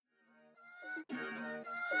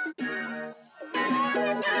All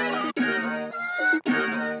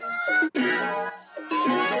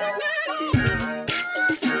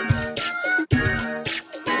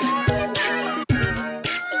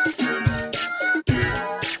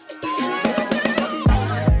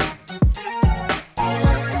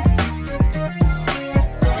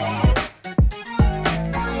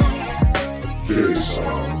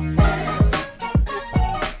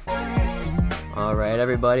right,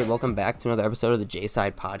 everybody, welcome back to another episode of the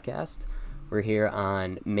J-Side Podcast. We're here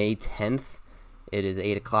on May 10th. It is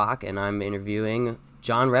 8 o'clock, and I'm interviewing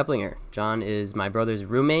John Repplinger. John is my brother's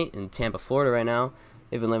roommate in Tampa, Florida right now.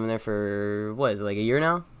 They've been living there for, what, is it like a year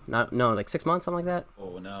now? Like 6 months, something like that?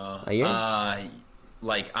 Oh, no. A year? I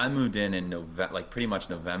moved in November, like pretty much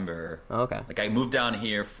November. Oh, okay. Like I moved down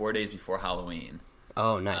here 4 days before Halloween.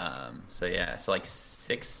 Oh, nice. So like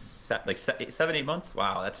 7, 8 months.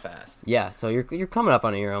 Wow, that's fast. Yeah, so you're coming up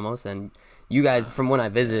on a year almost, and you guys, from when I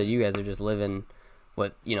visited, you guys are just living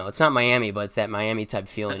what, it's not Miami, but it's that Miami type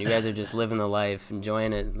feeling. You guys are just living the life,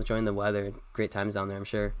 enjoying it, enjoying the weather. Great times down there, I'm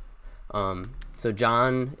sure. So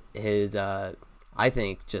John is, I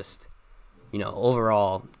think, just,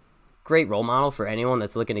 overall great role model for anyone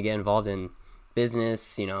that's looking to get involved in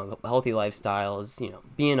business, healthy lifestyles,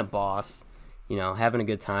 being a boss, having a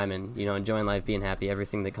good time and, enjoying life, being happy,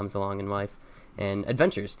 everything that comes along in life, and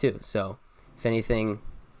adventures too. So if anything,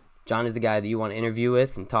 John is the guy that you want to interview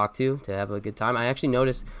with and talk to have a good time. I actually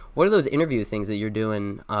noticed, what are those interview things that you're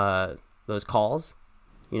doing, those calls,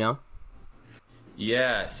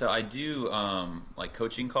 Yeah, so I do like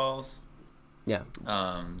coaching calls. Yeah.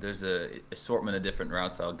 There's a assortment of different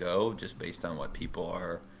routes I'll go just based on what people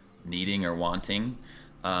are needing or wanting.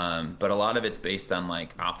 But a lot of it's based on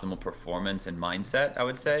like optimal performance and mindset, I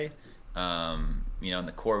would say. And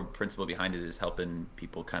the core principle behind it is helping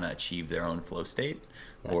people kind of achieve their own flow state.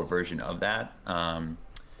 Nice. Or version of that.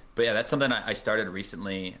 But yeah, that's something I started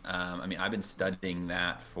recently. I've been studying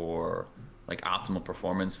that for like optimal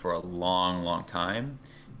performance for a long, long time.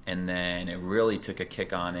 And then it really took a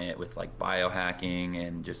kick on it with like biohacking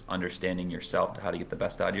and just understanding yourself to how to get the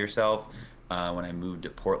best out of yourself. When I moved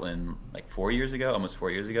to Portland like 4 years ago, almost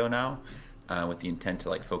 4 years ago now, with the intent to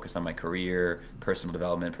like focus on my career, personal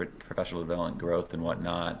development, professional development, growth and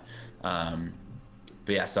whatnot.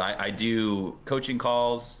 But yeah, so I do coaching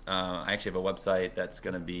calls. I actually have a website that's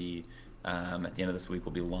going to be, at the end of this week,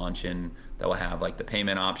 we'll be launching, that will have like the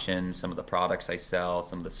payment options, some of the products I sell,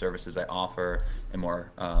 some of the services I offer, and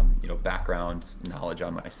more, background knowledge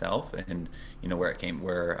on myself and, where it came,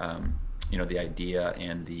 the idea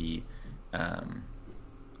and the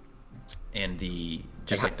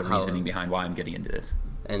just like the reasoning behind why I'm getting into this.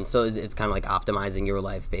 And so it's kind of like optimizing your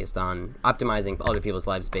life based on optimizing other people's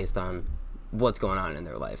lives based on what's going on in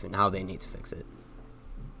their life and how they need to fix it.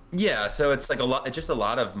 Yeah, so it's like a lot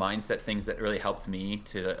of mindset things that really helped me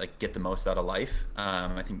to like get the most out of life.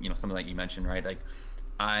 I think something like you mentioned, right? Like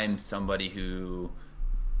I'm somebody who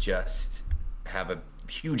just have a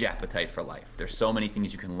huge appetite for life. There's so many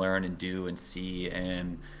things you can learn and do and see,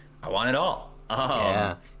 and I want it all.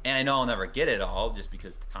 And I know I'll never get it all just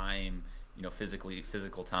because time,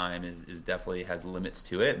 physical time is definitely has limits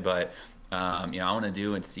to it. But I want to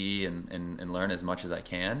do and see and learn as much as I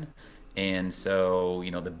can. And so,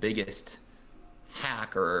 the biggest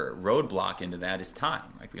hack or roadblock into that is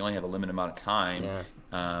time. Like we only have a limited amount of time,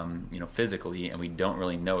 physically, and we don't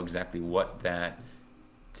really know exactly what that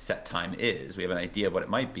set time is. We have an idea of what it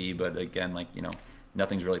might be, but again,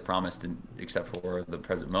 nothing's really promised except for the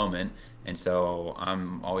present moment. And so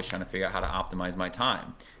I'm always trying to figure out how to optimize my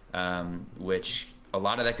time, which a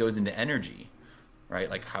lot of that goes into energy. Right?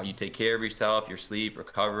 Like how you take care of yourself, your sleep,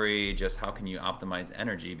 recovery, just how can you optimize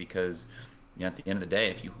energy? Because at the end of the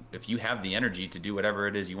day, if you have the energy to do whatever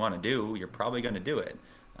it is you want to do, you're probably going to do it.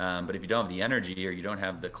 But if you don't have the energy or you don't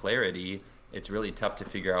have the clarity, it's really tough to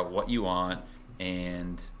figure out what you want.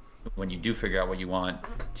 And when you do figure out what you want,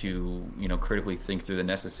 to critically think through the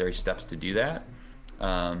necessary steps to do that,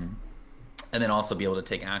 and then also be able to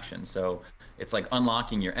take action. So it's like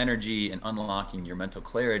unlocking your energy and unlocking your mental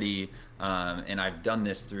clarity. And I've done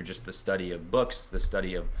this through just the study of books, the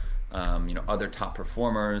study of, other top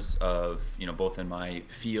performers of, both in my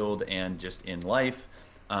field and just in life.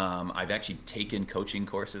 I've actually taken coaching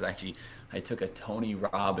courses. I took a Tony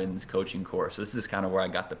Robbins coaching course. This is kind of where I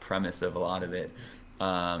got the premise of a lot of it,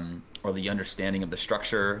 or the understanding of the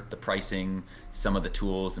structure, the pricing, some of the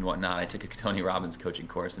tools and whatnot. I took a Tony Robbins coaching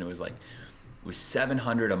course, and it was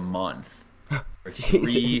 $700 a month for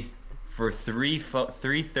three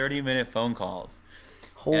 30-minute phone calls.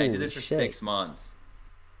 Holy and I did this for shit. 6 months.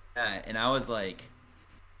 And I was like,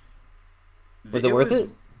 was it worth it?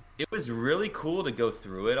 It was really cool to go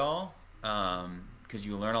through it all. because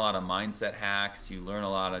you learn a lot of mindset hacks. You learn a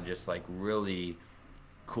lot of just like really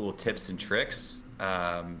cool tips and tricks,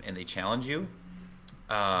 and they challenge you,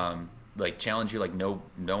 like no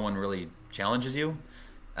one really challenges you,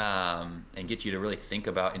 and get you to really think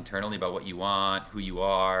about internally about what you want, who you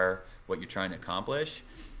are, what you're trying to accomplish.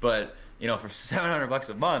 But for $700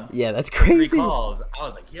 a month, Yeah, that's crazy. 3 calls, I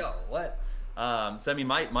was like, yo, what? So I mean,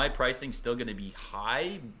 my pricing's still going to be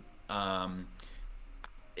high.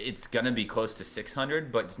 It's going to be close to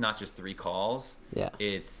 600, but it's not just 3 calls. Yeah.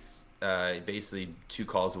 It's basically 2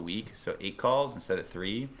 calls a week, so 8 calls instead of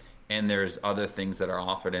 3. And there's other things that are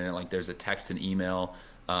offered in it, like there's a text and email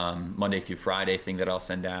Monday through Friday thing that I'll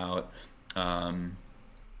send out.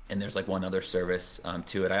 And there's like one other service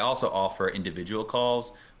to it. I also offer individual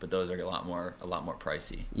calls, but those are a lot more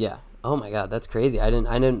pricey. Yeah. Oh my God, that's crazy. I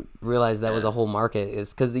didn't realize that was a whole market.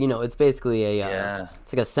 Is because it's basically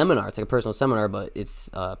it's like a seminar. It's like a personal seminar, but it's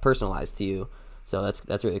personalized to you. So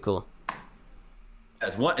that's really cool.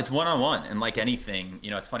 It's one-on-one, and like anything,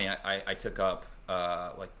 it's funny. I took up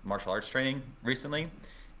like martial arts training recently,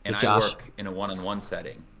 and I work in a one-on-one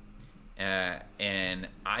setting. And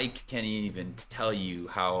I can't even tell you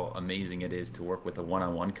how amazing it is to work with a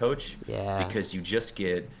one-on-one coach. Yeah. Because you just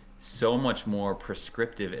get so much more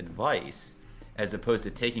prescriptive advice as opposed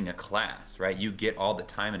to taking a class, right? You get all the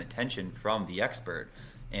time and attention from the expert,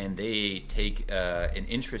 and they take an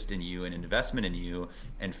interest in you, an investment in you,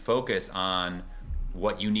 and focus on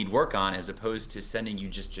what you need work on, as opposed to sending you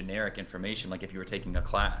just generic information like if you were taking a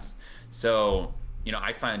class. So,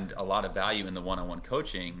 I find a lot of value in the one-on-one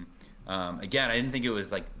coaching. Again, I didn't think it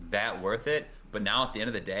was like that worth it, but now at the end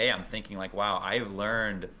of the day, I'm thinking like, wow, I've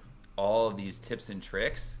learned all of these tips and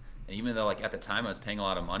tricks. And even though like at the time I was paying a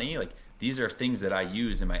lot of money, like these are things that I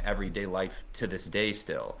use in my everyday life to this day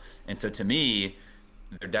still. And so to me,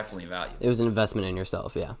 they're definitely valuable. It was an investment in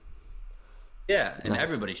yourself. Yeah. Yeah. And Nice.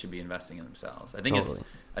 Everybody should be investing in themselves. I think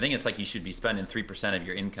it's like you should be spending 3% of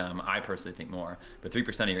your income. I personally think more, but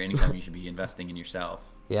 3% of your income, you should be investing in yourself.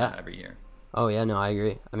 Yeah. Every year. Oh yeah, no, I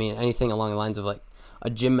agree. I mean, anything along the lines of like a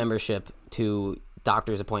gym membership to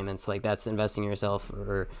doctor's appointments, like that's investing in yourself,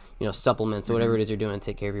 or supplements or whatever it is you're doing to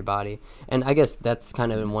take care of your body. And I guess that's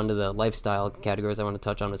kind of in one of the lifestyle categories I want to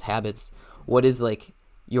touch on, was habits. What is like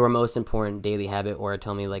your most important daily habit, or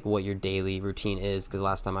tell me like what your daily routine is? Because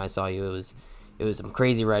last time I saw you, it was some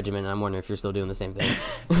crazy regimen, and I'm wondering if you're still doing the same thing.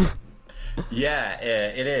 Yeah,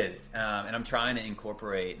 it is. And I'm trying to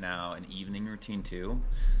incorporate now an evening routine too.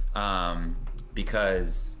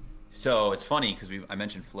 Because it's funny because I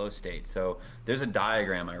mentioned flow state. So there's a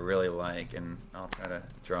diagram I really like, and I'll try to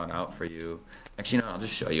draw it out for you. Actually, no, I'll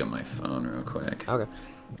just show you on my phone real quick. Okay.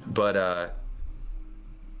 But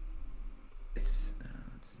it's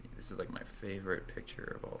let's see. This is like my favorite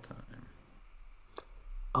picture of all time.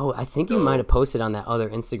 Oh, I think you might have posted on that other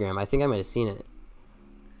Instagram. I think I might have seen it.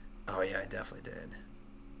 Oh yeah, I definitely did.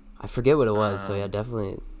 I forget what it was. So yeah,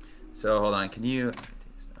 definitely. So hold on, can you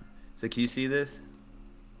see this?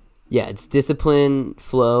 Yeah, it's discipline,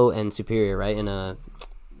 flow, and superior, right? In a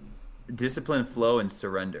discipline, flow, and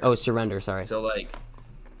surrender. Oh, surrender. Sorry. So like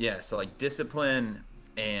discipline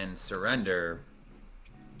and surrender,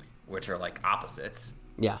 which are like opposites.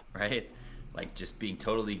 Yeah. Right. Like just being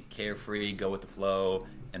totally carefree, go with the flow,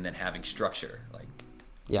 and then having structure, like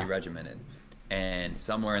be regimented. And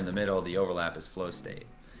somewhere in the middle, the overlap is flow state.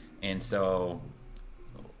 And so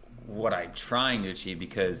what I'm trying to achieve,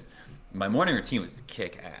 because my morning routine was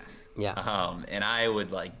kick ass. Yeah. And I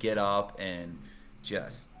would like get up and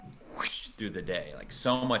just whoosh through the day, like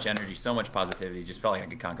so much energy, so much positivity, just felt like I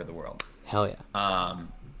could conquer the world. Hell yeah.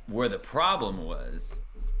 Where the problem was,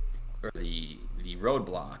 or the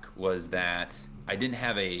roadblock was, that I didn't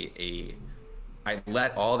have I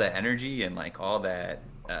let all that energy and like all that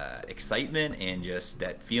excitement and just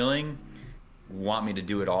that feeling want me to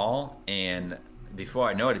do it all, and before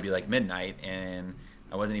I know it, it'd be like midnight and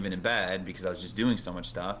I wasn't even in bed because I was just doing so much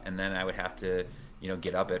stuff, and then I would have to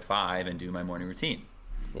get up at 5 and do my morning routine.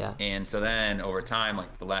 Yeah. And so then over time,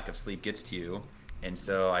 like the lack of sleep gets to you, and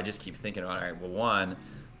so I just keep thinking, all right, well, one,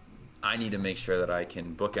 I need to make sure that I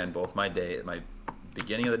can bookend both my day, my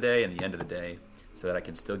beginning of the day and the end of the day, so that I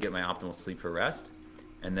can still get my optimal sleep for rest.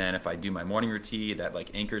 And then if I do my morning routine, that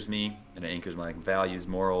like anchors me, and it anchors my like values,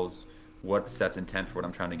 morals, what sets intent for what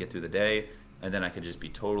I'm trying to get through the day. And then I could just be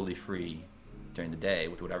totally free during the day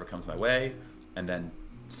with whatever comes my way. And then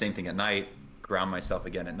same thing at night, ground myself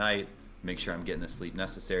again at night, make sure I'm getting the sleep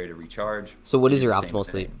necessary to recharge. So what is your optimal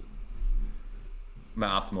sleep? My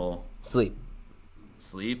optimal sleep.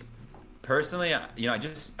 Personally, I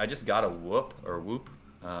just got a Whoop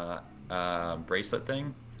bracelet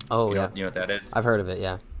thing. Oh, you know what that is? I've heard of it,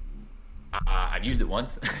 yeah. I've used it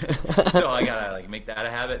once, so I gotta like make that a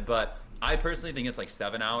habit. But I personally think it's like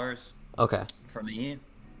 7 hours Okay. for me.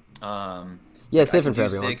 Yeah, it's I can different for do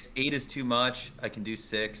everyone. 6. 8 is too much. I can do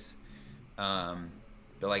 6, but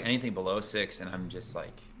like anything below 6, and I'm just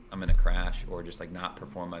like I'm gonna crash or just like not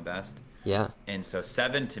perform my best. Yeah. And so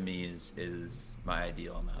 7 to me is my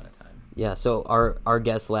ideal amount of time. Yeah. So our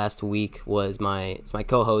guest last week was it's my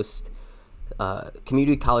co-host,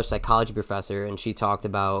 community college psychology professor, and she talked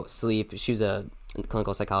about sleep. She was a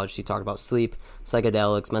clinical psychologist. She talked about sleep,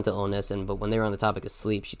 psychedelics, mental illness, but when they were on the topic of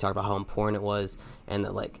sleep, she talked about how important it was, and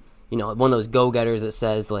that like one of those go-getters that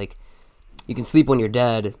says like you can sleep when you're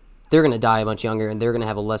dead. They're going to die much younger, and they're going to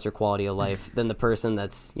have a lesser quality of life than the person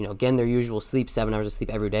that's, getting their usual sleep, 7 hours of sleep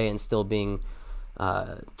every day, and still being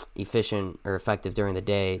efficient or effective during the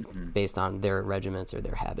day based on their regiments or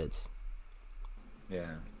their habits.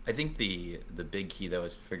 Yeah. I think the big key, though,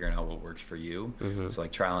 is figuring out what works for you. So,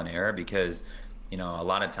 like, trial and error, because, a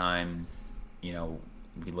lot of times, we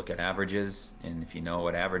look at averages, and if you know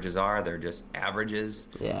what averages are, they're just averages.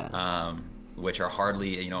 Yeah. Which are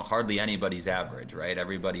hardly anybody's average, right?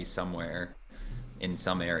 Everybody's somewhere in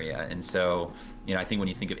some area. And so, I think when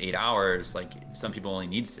you think of 8 hours, like some people only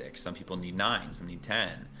need 6, some people need 9, some need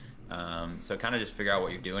 10. So kind of just figure out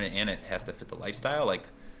what you're doing, and it has to fit the lifestyle. Like,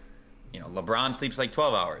 LeBron sleeps like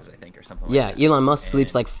 12 hours, I think, or something like that. Yeah, Elon Musk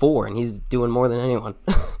sleeps like 4, and he's doing more than anyone.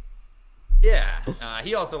 Yeah,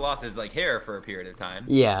 he also lost his like hair for a period of time.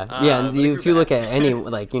 Yeah, and if you look at any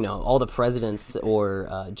all the presidents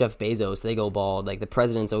or Jeff Bezos, they go bald. Like the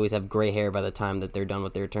presidents always have gray hair by the time that they're done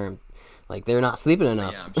with their term. Like they're not sleeping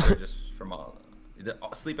enough. Yeah, I'm sure just from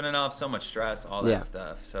sleeping enough, so much stress, all that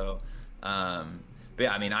stuff. So, but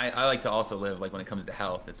yeah, I mean, I like to also live like when it comes to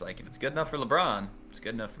health. It's like if it's good enough for LeBron, it's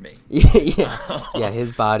good enough for me. Yeah,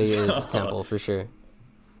 his body is a temple for sure.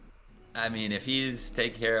 I mean, if he's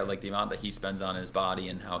take care of like the amount that he spends on his body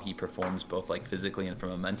and how he performs both like physically and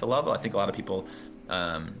from a mental level, I think a lot of people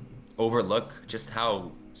overlook just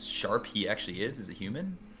how sharp he actually is as a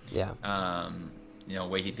human. Yeah.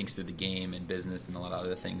 Way he thinks through the game and business and a lot of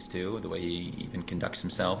other things too, the way he even conducts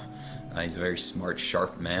himself. He's a very smart,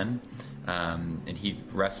 sharp man. And he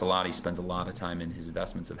rests a lot. He spends a lot of time in his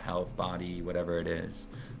investments of health, body, whatever it is.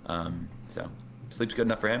 So sleep's good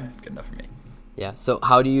enough for him, good enough for me. Yeah. So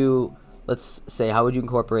let's say, how would you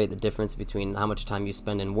incorporate the difference between how much time you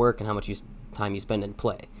spend in work and how much time you spend in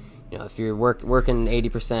play? If you're working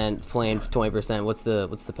 80%, playing 20%, what's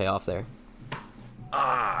the payoff there?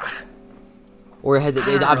 Or has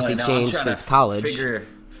it obviously changed since college?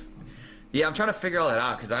 I'm trying to figure all that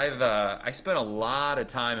out because I spent a lot of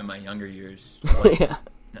time in my younger years.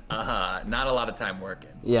 Not a lot of time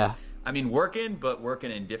working. Yeah. I mean, working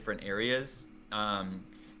in different areas.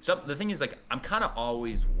 So the thing is, like, I'm kind of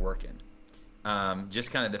always working.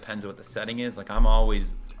 Just kind of depends on what the setting is. Like, I'm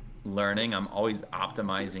always learning. I'm always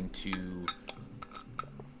optimizing to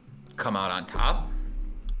come out on top,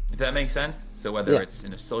 if that makes sense. So whether it's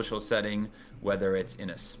in a social setting, whether it's in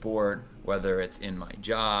a sport, whether it's in my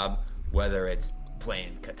job, whether it's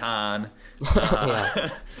playing Catan.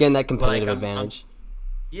 Getting that competitive advantage.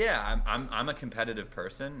 I'm a competitive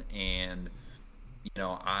person, and,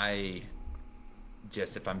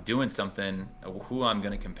 if I'm doing something, who I'm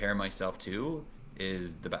going to compare myself to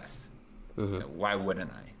is the best. Why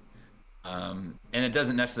wouldn't I? And it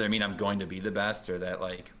doesn't necessarily mean I'm going to be the best or that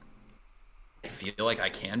like I feel like I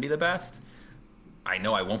can be the best. I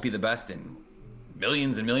know I won't be the best in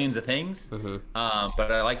millions and millions of things.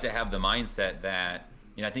 But I like to have the mindset that,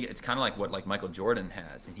 I think it's kind of like what like Michael Jordan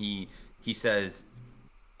has. And he says,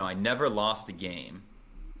 I never lost a game.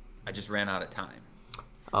 I just ran out of time.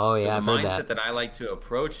 Oh, yeah, I've heard that. The mindset that I like to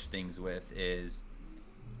approach things with is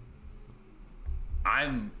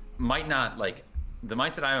the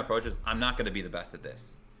mindset I approach is I'm not going to be the best at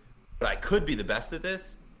this, but I could be the best at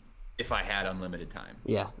this if I had unlimited time.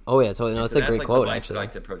 Yeah. Oh, yeah, totally. No, it's a great quote, actually. I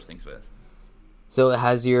like to approach things with. So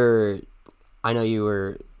I know you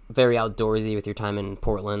were very outdoorsy with your time in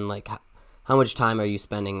Portland. Like, how much time are you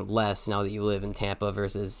spending less now that you live in Tampa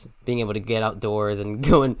versus being able to get outdoors and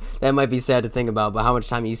going? That might be sad to think about, but how much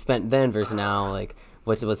time you spent then versus now? Like,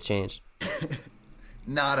 what's changed?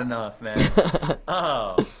 Not enough, man.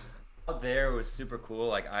 Out there was super cool.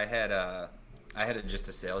 Like I had just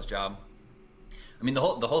a sales job. I mean, the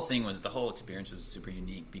whole experience was super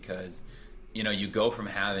unique because, you go from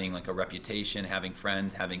having like a reputation, having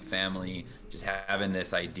friends, having family, just having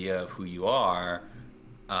this idea of who you are,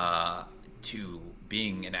 to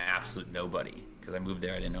being an absolute nobody. Because I moved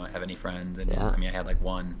there, I didn't have any friends, and I mean, I had like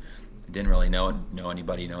one. I didn't really know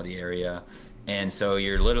anybody, know the area, and so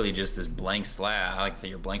you're literally just this blank slab. I like to say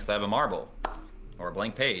you're a blank slab of marble, or a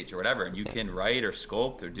blank page or whatever, and you can write or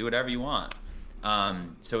sculpt or do whatever you want.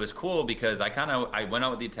 So it was cool because I went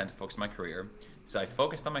out with the intent to focus on my career. So I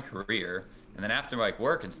focused on my career, and then after like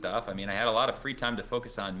work and stuff, I mean, I had a lot of free time to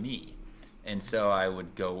focus on me. And so I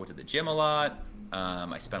would go to the gym a lot.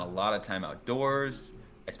 I spent a lot of time outdoors.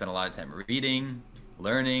 I spent a lot of time reading,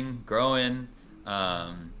 learning, growing.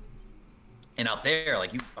 And out there,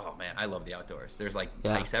 like oh man, I love the outdoors. There's like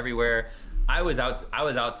hikes everywhere. I was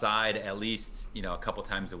outside at least, a couple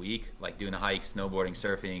times a week, like doing a hike, snowboarding,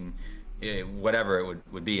 surfing, whatever it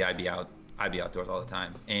would be. I'd be outdoors all the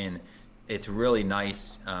time. And it's really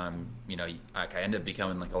nice. I end up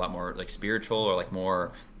becoming like a lot more like spiritual, or like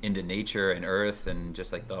more into nature and earth, and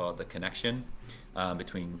just like the connection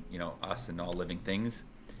between us and all living things,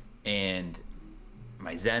 and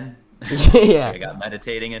my Zen. I got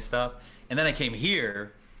meditating and stuff, and then I came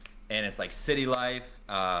here, and it's like city life,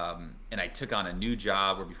 and I took on a new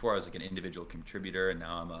job where before I was like an individual contributor, and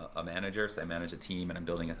now I'm a manager. So I manage a team, and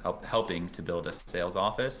I'm helping to build a sales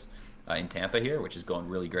office in Tampa here, which is going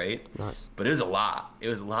really great. Nice. But it was a lot. It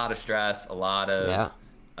was a lot of stress, a lot of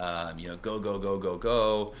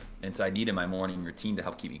go. And so I needed my morning routine to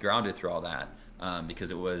help keep me grounded through all that,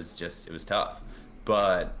 because it was tough.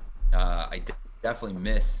 But I definitely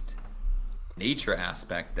missed nature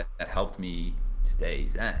aspect that helped me stay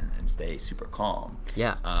zen and stay super calm.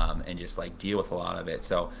 And just like deal with a lot of it.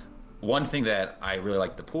 So one thing that I really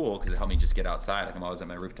like the pool, because it helped me just get outside. Like I'm always at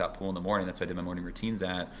my rooftop pool in the morning. That's what I did my morning routines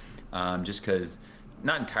at. Just because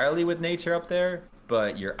not entirely with nature up there,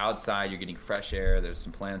 but you're outside, you're getting fresh air. There's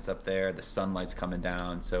some plants up there. The sunlight's coming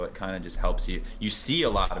down, so it kind of just helps you. You see a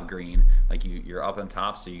lot of green, like you're up on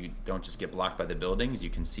top, so you don't just get blocked by the buildings. You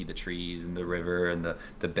can see the trees and the river and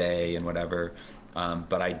the bay and whatever.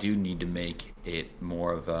 But I do need to make it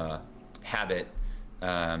more of a habit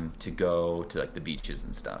to go to like the beaches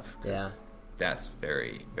and stuff. That's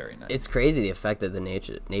very, very nice. It's crazy the effect that the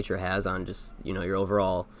nature has on just your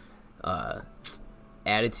overall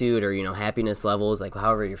attitude, or happiness levels, like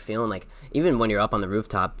however you're feeling. Like even when you're up on the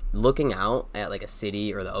rooftop looking out at like a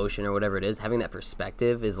city or the ocean or whatever it is, having that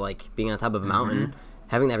perspective is like being on top of a mountain.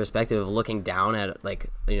 Having that perspective of looking down at like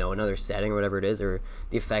another setting or whatever it is, or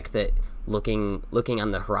the effect that looking on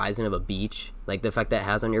the horizon of a beach, like the effect that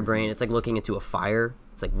has on your brain. It's like looking into a fire.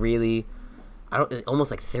 It's like really almost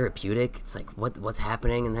like therapeutic. It's like what's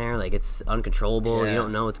happening in there, like it's uncontrollable. You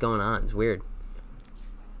don't know what's going on. It's weird.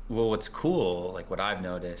 Well, what's cool, like what I've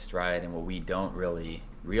noticed, right, and what we don't really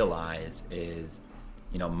realize is,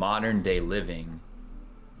 modern day living,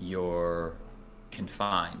 you're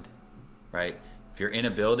confined, right? If you're in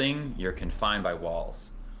a building, you're confined by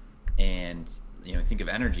walls. And, think of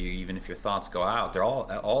energy, even if your thoughts go out, they're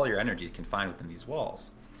all your energy is confined within these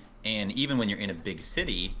walls. And even when you're in a big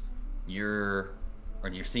city, you're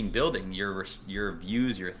seeing building, your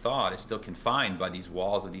views, your thought is still confined by these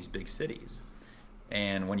walls of these big cities.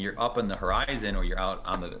 And when you're up on the horizon, or you're out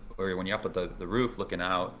or when you're up at the roof looking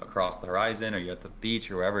out across the horizon, or you're at the beach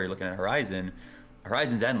or wherever you're looking at the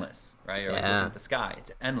horizon's endless, right? Or like looking at the sky, it's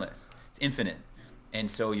endless, it's infinite. And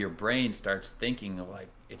so your brain starts thinking of like,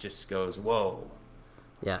 it just goes, whoa.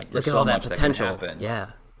 Yeah, like, look at all that potential.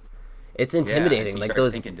 Yeah. It's intimidating. So like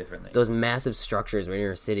those massive structures when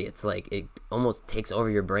you're in a city, it's like it almost takes over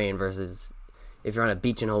your brain, versus if you're on a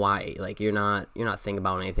beach in Hawaii, like you're not thinking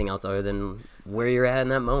about anything else other than where you're at in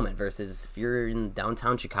that moment. Versus if you're in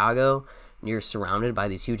downtown Chicago and you're surrounded by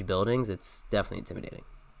these huge buildings, it's definitely intimidating.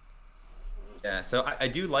 Yeah, so I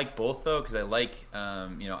do like both though, because I like,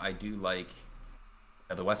 I do like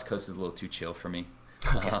the West Coast is a little too chill for me.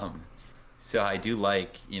 Okay. So I do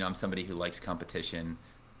like, I'm somebody who likes competition.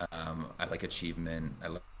 I like achievement. I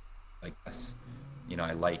like I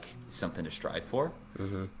like something to strive for.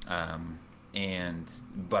 But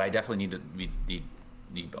I definitely need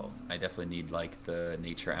both. I definitely need like the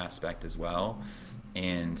nature aspect as well.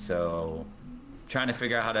 And so trying to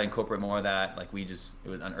figure out how to incorporate more of that. Like it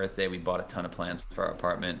was on Earth Day, we bought a ton of plants for our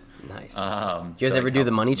apartment. Nice. Did you guys ever do the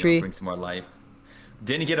money tree? Bring some more life.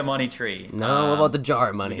 Didn't get a money tree. No, what about the jar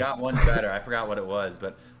of money? We got one better. I forgot what it was,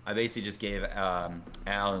 but I basically just gave Al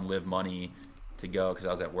and Liv money to go, because I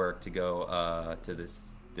was at work, to go to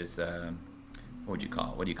this what would you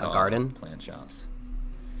call it? What do you call a garden? Plant shops.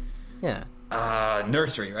 Yeah.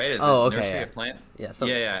 Nursery, right? Okay. Nursery, a plant? Yeah.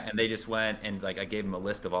 Yeah. And they just went, and like I gave them a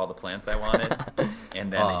list of all the plants I wanted,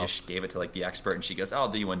 and then they just gave it to like the expert, and she goes, "I'll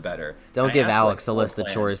do you one better." Don't give Alex a list of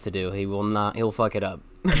chores to do. He will not. He'll fuck it up.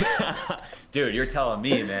 Dude, you're telling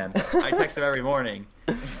me, man. I text him every morning.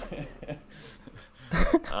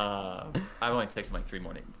 I've only texted him like 3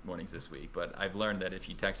 mornings this week, but I've learned that if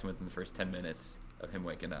you text him within the first 10 minutes of him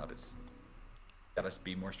waking up, gotta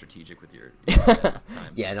be more strategic with your time.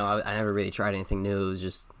 Yeah, no, I never really tried anything new. It was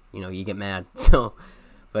just, you get mad. So,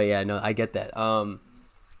 but yeah, no, I get that.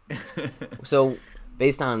 So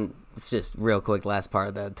based on, it's just real quick, last part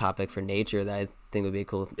of the topic for nature that I think would be a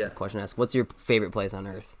cool question to ask. What's your favorite place on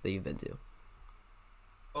Earth that you've been to?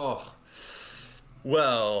 Oh,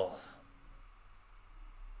 well,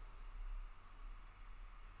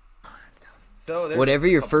 so there's Whatever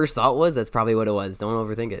your first thought was, that's probably what it was. Don't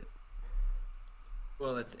overthink it.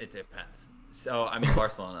 Well, it depends. So I mean,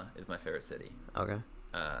 Barcelona is my favorite city. Okay.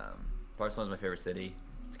 Barcelona's my favorite city.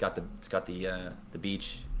 It's got the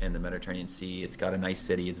beach and the Mediterranean Sea. It's got a nice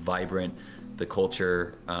city. It's vibrant. The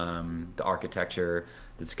culture, the architecture.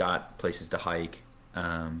 It's got places to hike.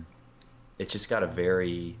 It's just got a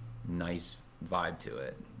very nice vibe to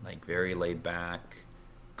it. Like very laid back,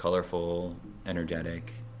 colorful,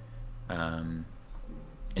 energetic.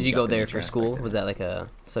 Did you go there for school? Was that like a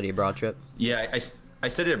study abroad trip? Yeah, I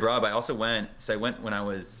studied abroad, but I also went. So I went when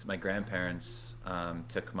my grandparents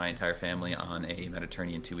took my entire family on a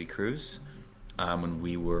Mediterranean 2-week cruise when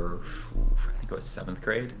we were, I think it was 7th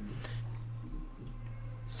grade.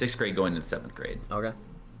 6th grade going into 7th grade. Okay.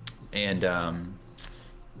 And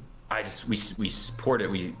we supported.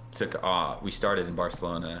 We started in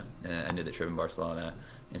Barcelona and ended the trip in Barcelona,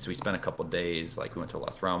 and so we spent a couple of days. Like we went to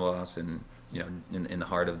Las Ramblas and in the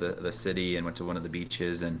heart of the city, and went to one of the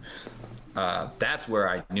beaches, and that's where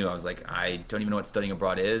I knew. I was like, I don't even know what studying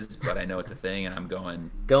abroad is, but I know it's a thing, and I'm going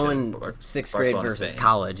to 6th grade Barcelona, versus Spain.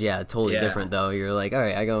 College. Yeah, totally different though. You're like, all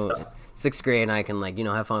right, I go 6th grade and I can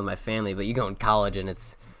have fun with my family, but you go in college and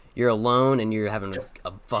you're alone and you're having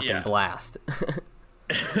a fucking blast.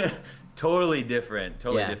 Totally different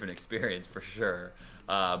experience for sure.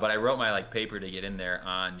 But I wrote my paper to get in there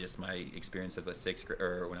on just my experience as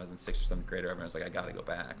or when I was in 6th or 7th grade. Everyone was like, I gotta go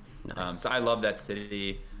back. Nice. So I love that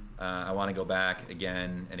city. I want to go back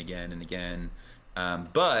again and again and again.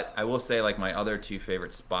 But I will say my other two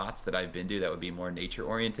favorite spots that I've been to that would be more nature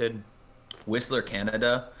oriented. Whistler,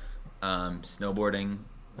 Canada, snowboarding,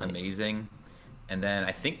 nice. Amazing. And then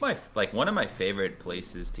I think one of my favorite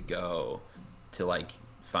places to go to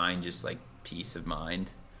find just peace of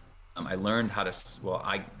mind. I learned how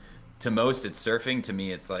to, to most it's surfing. To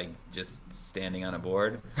me, it's just standing on a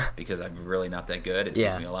board because I'm really not that good. It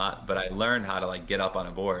takes me a lot, but I learned how to get up on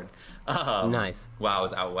a board. Nice. While I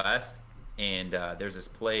was out west, and there's this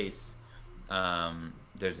place,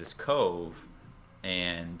 there's this cove,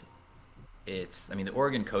 and the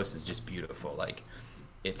Oregon coast is just beautiful.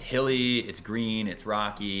 It's hilly, it's green, it's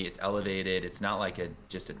rocky, it's elevated. It's not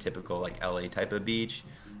just a typical LA type of beach.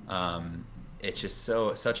 It's just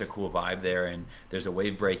such a cool vibe there, and there's a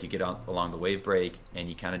wave break. You get along the wave break, and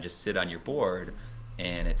you kind of just sit on your board,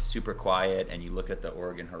 and it's super quiet, and you look at the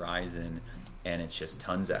Oregon horizon, and it's just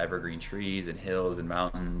tons of evergreen trees and hills and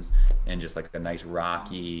mountains, and just a nice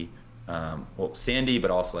rocky, sandy,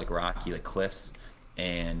 but also rocky, cliffs,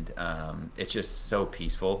 and it's just so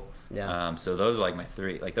peaceful. Yeah. So those are my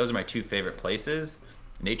three. Those are my two favorite places,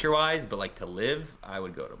 nature-wise. But to live, I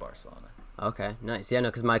would go to Barcelona. Okay, nice. Yeah, no,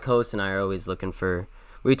 because my co-host and I are always looking for.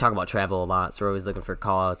 We talk about travel a lot, so we're always looking for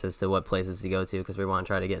call-outs as to what places to go to because we want to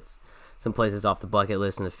try to get some places off the bucket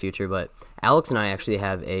list in the future. But Alex and I actually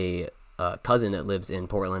have a cousin that lives in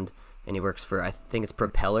Portland, and he works for, I think it's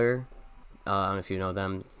Propeller. I don't know if you know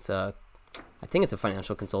them. I think it's a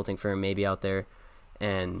financial consulting firm maybe out there,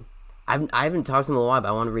 and I haven't talked to him in a while, but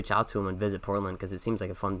I want to reach out to him and visit Portland because it seems like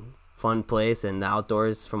a fun place, and the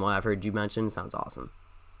outdoors, from what I've heard you mention, sounds awesome.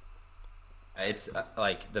 It's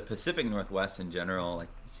the Pacific Northwest in general,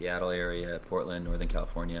 Seattle area, Portland, Northern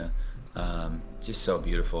California, just so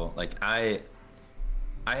beautiful. I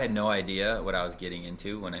had no idea what I was getting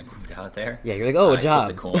into when I moved out there. Yeah, you're like, oh, a job.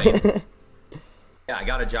 I flipped a coin. Yeah, I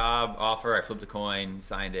got a job offer. I flipped a coin,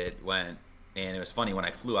 signed it, went. And it was funny, when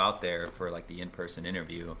I flew out there for the in-person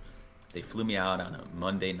interview, they flew me out on a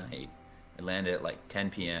Monday night. I landed at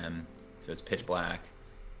 10 p.m., so it's pitch black.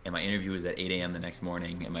 And my interview was at 8 a.m. the next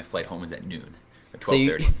morning, and my flight home was at noon, or 12:30. So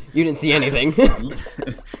you didn't see anything?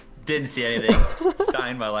 Didn't see anything.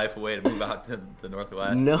 Signed my life away to move out to the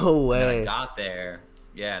Northwest. No way. And then I got there.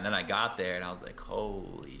 Yeah, and then I got there, and I was like,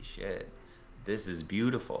 holy shit, this is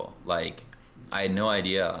beautiful. I had no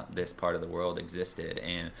idea this part of the world existed.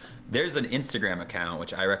 And there's an Instagram account,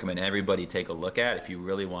 which I recommend everybody take a look at if you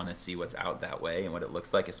really want to see what's out that way and what it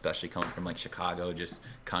looks like, especially coming from Chicago, just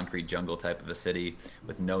concrete jungle type of a city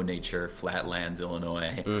with no nature, flatlands,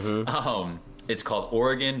 Illinois. Mm-hmm. It's called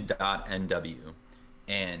Oregon.nw.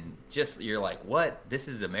 And just, you're like, what? This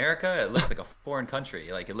is America? It looks like a foreign country.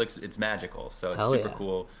 It's magical. So it's super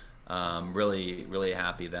cool. Really, really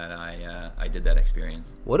happy that I did that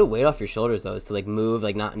experience. What a weight off your shoulders though, is to like move,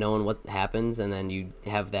 like not knowing what happens, and then you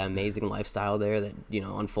have that amazing lifestyle there that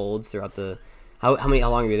unfolds throughout the. How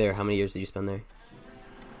long were you there? How many years did you spend there?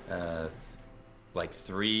 Uh, like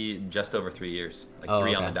just over 3 years, like Oh,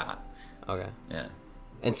 three okay. on the dot. Okay. Yeah,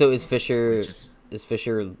 And so is Fisher? which is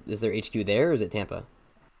Is there HQ there, or is it Tampa?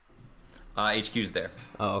 HQ's there.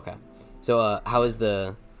 Oh, okay. So how is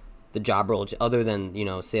the job role other than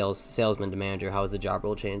salesman to manager? How has the job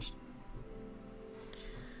role changed?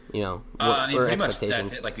 I mean, or pretty much expectations?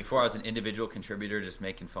 that's it. Like before, I was an individual contributor, just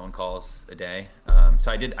making phone calls a day.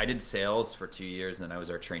 So I did sales for 2 years, and then I was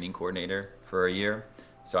our training coordinator for a year.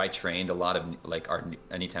 So I trained a lot of like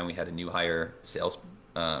anytime we had a new hire sales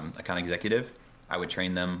account executive, I would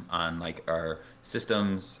train them on like our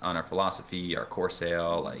systems, on our philosophy, our core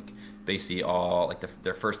sale, like basically all like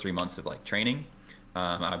their first 3 months of like training.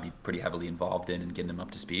 I'd be pretty heavily involved in and getting them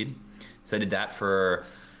up to speed. So I did that for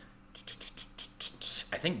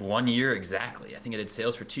I think 1 year exactly. I think I did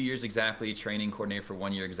sales for 2 years exactly, training coordinator for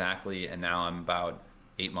 1 year exactly, and now I'm about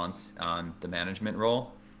 8 months on the management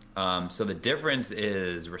role. So the difference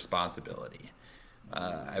is responsibility.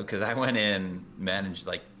 Because I went in, managed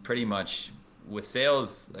like pretty much with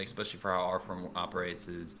sales, like especially for how our firm operates,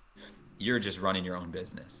 is you're just running your own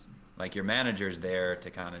business. Like your manager's there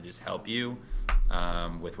to kind of just help you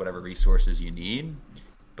with whatever resources you need,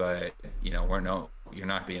 but you're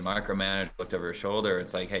not being micromanaged, looked over your shoulder.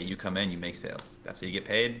 It's like, hey, you come in, you make sales. That's how you get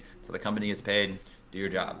paid. So the company gets paid. Do your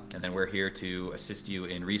job, and then we're here to assist you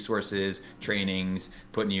in resources, trainings,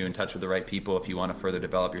 putting you in touch with the right people if you want to further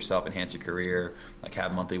develop yourself, enhance your career, like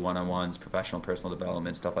have monthly one-on-ones, professional, personal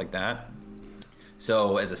development, stuff like that.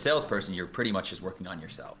 So as a salesperson, you're pretty much just working on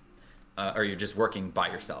yourself, or you're just working by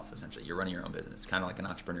yourself. Essentially, you're running your own business, kind of like an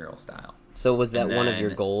entrepreneurial style. So was that And one of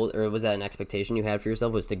your then goals, or was that an expectation you had for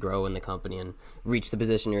yourself, was to grow in the company and reach the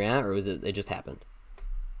position you're at, or was it just happened?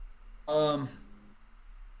 um,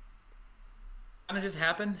 kind of just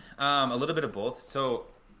happened. A little bit of both. So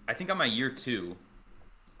I think on my year two,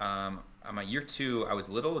 I was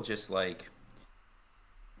a little just like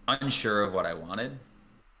unsure of what I wanted.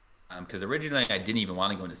 Because originally I didn't even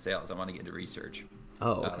want to go into sales. I wanted to get into research,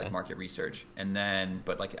 Oh, okay. like market research, and then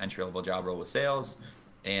but like entry level job role with sales.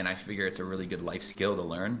 And I figure it's a really good life skill to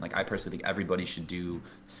learn. Like I personally think everybody should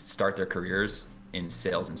start their careers in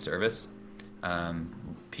sales and service.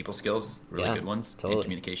 People skills, really Yeah, good ones, and totally.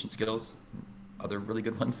 communication skills, other really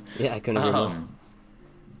good ones. Yeah, I couldn't agree more.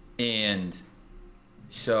 And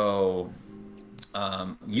so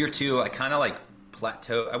year two, I kind of like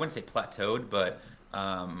plateaued. I wouldn't say plateaued, but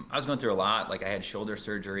I was going through a lot. Like I had shoulder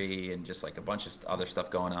surgery and just like a bunch of other stuff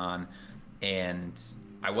going on, and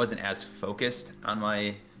I wasn't as focused on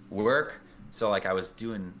my work. So like I was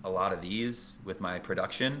doing a lot of these with my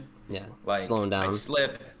production. Yeah, Like slowing I'd down.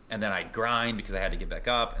 slip and then I'd grind because I had to get back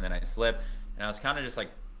up, and then I'd slip, and I was kind of just like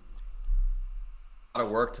a lot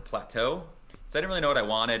of work to plateau. So I didn't really know what I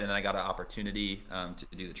wanted, and then I got an opportunity to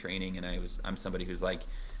do the training, and I'm somebody who's like,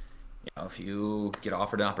 if you get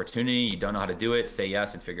offered an opportunity, you don't know how to do it, say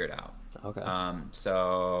yes and figure it out. Okay.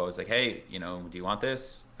 So I was like, hey, do you want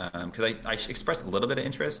this? Because I expressed a little bit of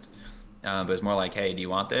interest, but it's more like, hey, do you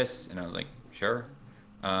want this? And I was like, sure.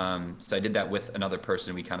 So I did that with another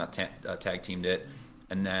person. We kind of tag teamed it,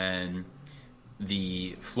 and then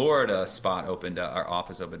the Florida spot opened up, our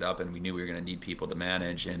office opened up, and we knew we were going to need people to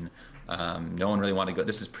manage, and no one really wanted to go.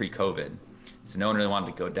 This is pre-COVID, so no one really wanted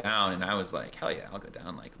to go down, and I was like, hell yeah, I'll go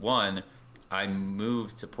down. Like I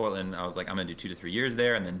moved to Portland. I was like, I'm going to do 2 to 3 years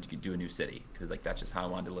there, and then do a new city, because like that's just how I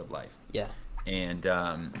wanted to live life. Yeah. And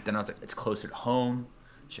then I was like, it's closer to home,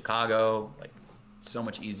 Chicago, like so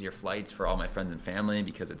much easier flights for all my friends and family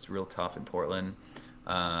because it's real tough in Portland.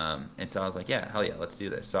 And so I was like, yeah, hell yeah, let's do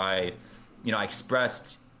this. So I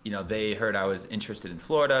expressed, they heard I was interested in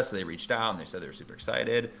Florida, so they reached out and they said they were super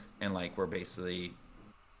excited, and like we're basically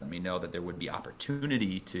letting me know that there would be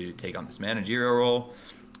opportunity to take on this managerial role.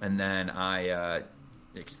 And then I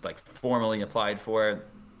like formally applied for it.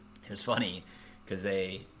 It was funny because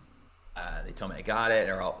they told me I got it,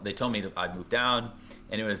 or they told me that I'd move down,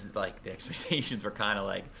 and it was like the expectations were kind of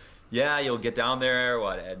like, yeah, you'll get down there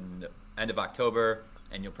at end of October,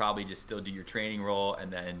 and you'll probably just still do your training role,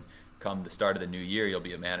 and then come the start of the new year, you'll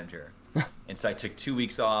be a manager. And so I took 2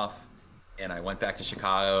 weeks off, and I went back to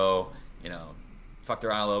Chicago, fucked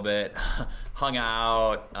around a little bit, hung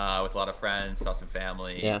out with a lot of friends, saw some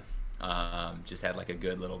family. Yeah. Just had like a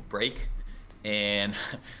good little break. And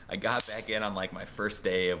I got back in on like my first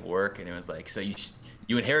day of work, and it was like, so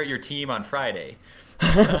you inherit your team on Friday.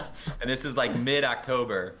 And this is like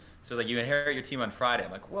mid-October. So it's like, you inherit your team on Friday.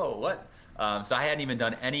 I'm like, whoa, what? So I hadn't even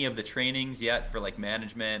done any of the trainings yet for like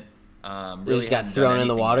management. You Really just got hadn't done thrown in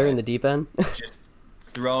the anything water in yet. the deep end. Just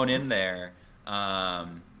thrown in there,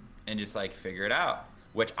 and just like figure it out,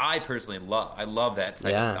 which I personally love. I love that type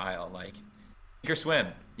of Yeah. style, like sink or swim,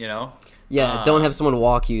 you know? Yeah, don't have Um, someone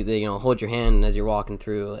walk you. They, hold your hand as you're walking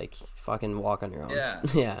through. Like, fucking walk on your own. yeah.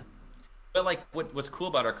 Yeah. But like what's cool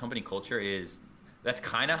about our company culture is that's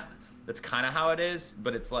kind of that's kind of how it is,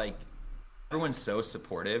 but it's like everyone's so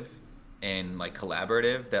supportive and like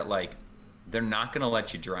collaborative that like they're not going to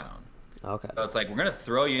let you drown. Okay. So it's like we're going to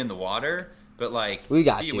throw you in the water, but like We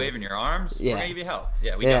got see you you. waving your arms, we're Yeah. going to give you help.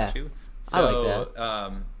 Yeah, we Yeah. got you. I like So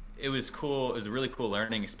that. it was cool. It was a really cool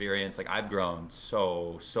learning experience. Like I've grown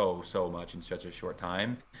so much in such a short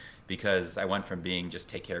time because I went from being just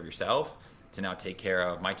take care of yourself to now take care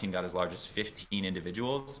of, my team got as large as 15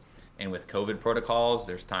 individuals. And with COVID protocols,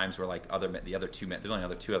 there's times where like there's only other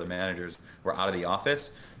two other managers were out of the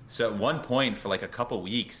office. So at one point for like a couple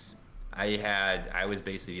weeks, I was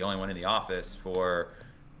basically the only one in the office for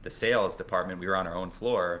the sales department. We were on our own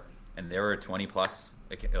floor, and there were 20 plus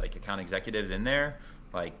like account executives in there,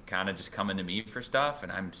 like kind of just coming to me for stuff.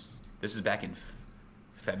 And this is back in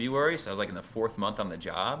February, so I was like in the 4th month on the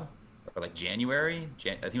job, or like January.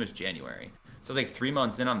 I think it was January. So I was like 3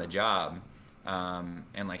 months in on the job,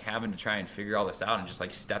 and like having to try and figure all this out, and just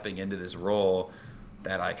like stepping into this role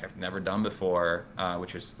that like I've never done before,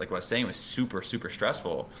 which was like what I was saying was super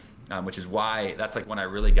stressful. Which is why that's like when I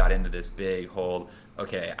really got into this big whole,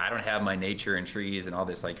 okay, I don't have my nature and trees and all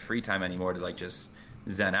this like free time anymore to like just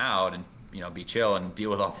zen out and be chill and deal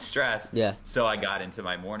with all the stress. Yeah. So I got into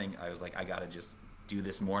my morning. I was like, I gotta just do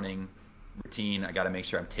this morning routine. I gotta make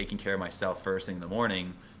sure I'm taking care of myself first thing in the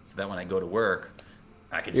morning, so that when I go to work,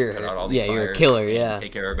 I can just put out all these fires. You're a killer. And Yeah.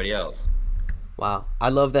 take care of everybody else. Wow. I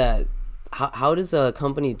love that. How does a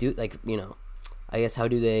company do, like, I guess, how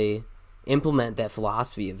do they implement that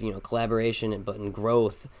philosophy of, collaboration and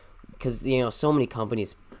growth? Because, so many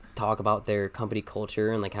companies talk about their company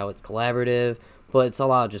culture and like how it's collaborative, but it's a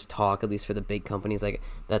lot of just talk, at least for the big companies. Like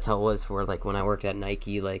that's how it was for like when I worked at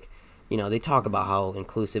Nike. Like, they talk about how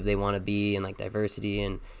inclusive they want to be and like diversity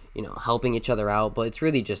and helping each other out, but it's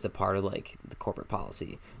really just a part of like the corporate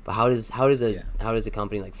policy. But how does a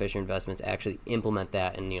company like Fisher Investments actually implement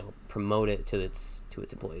that and promote it to its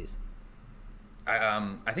employees?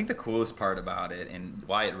 I think the coolest part about it and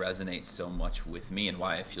why it resonates so much with me and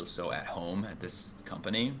why I feel so at home at this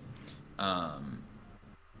company,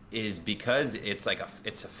 is because it's like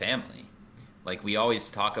it's a family. Like we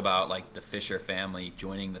always talk about like the Fisher family,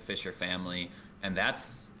 joining the Fisher family, and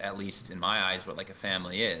that's, at least in my eyes, what like a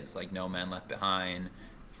family is. Like no man left behind,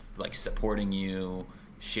 like supporting you,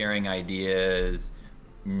 sharing ideas,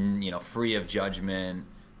 free of judgment,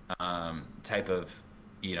 type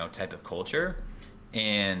of culture.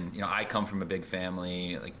 And I come from a big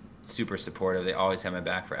family, like super supportive. They always have my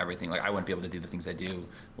back for everything. Like I wouldn't be able to do the things I do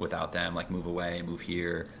without them. Like move away, move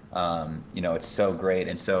here. It's so great.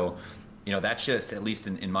 And so that's just, at least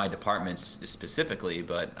in my departments specifically,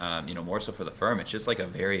 but more so for the firm, it's just like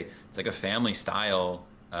it's like a family style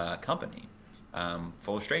company,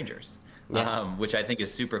 full of strangers, Yeah. which I think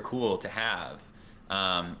is super cool to have.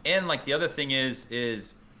 And like the other thing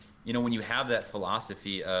is when you have that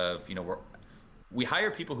philosophy of we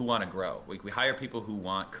hire people who want to grow. We hire people who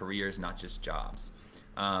want careers, not just jobs.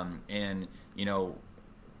 And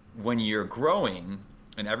when you're growing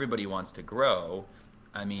and everybody wants to grow,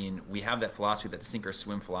 I mean, we have that philosophy, that sink or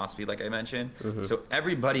swim philosophy, like I mentioned. Mm-hmm. So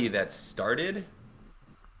everybody that started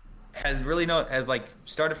has like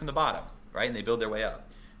started from the bottom, right? And they build their way up.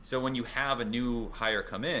 So when you have a new hire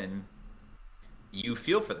come in, you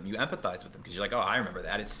feel for them, you empathize with them, because you're like, oh, I remember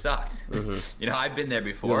that, it sucked. Mm-hmm. I've been there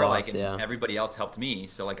before, everybody else helped me,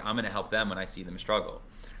 so like I'm gonna help them when I see them struggle.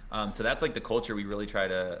 So that's like the culture we really try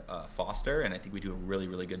to foster, and I think we do a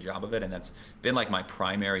really good job of it. And that's been like my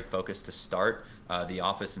primary focus to start the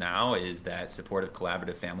office now, is that supportive,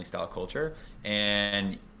 collaborative, family style culture.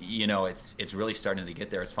 And it's really starting to get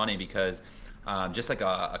there. It's funny because just like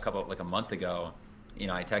a month ago,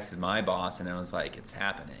 I texted my boss and it was like, it's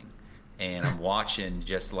happening. And I'm watching,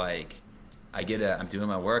 just like I'm doing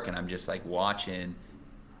my work, and I'm just like watching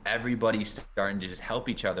everybody starting to just help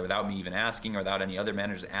each other without me even asking, or without any other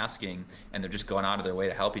managers asking, and they're just going out of their way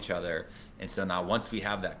to help each other. And so now, once we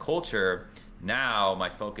have that culture, now my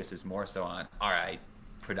focus is more so on, all right,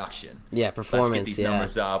 production. Yeah, performance. Let's get these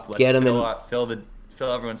numbers up. Let's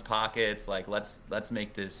fill everyone's pockets. Like let's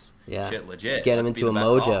make this shit legit. Get them into a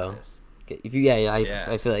mojo.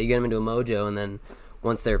 I feel like you get them into a mojo, and then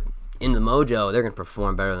once they're in the mojo, they're gonna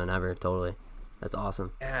perform better than ever. Totally, that's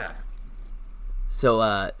awesome. Yeah.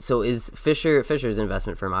 So is Fisher's an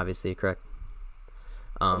investment firm, obviously, correct?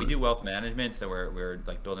 We do wealth management, so we're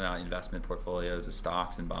like building out investment portfolios of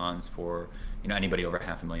stocks and bonds for anybody over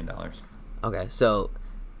 $500,000. Okay, so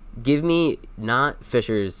give me not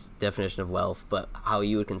Fisher's definition of wealth, but how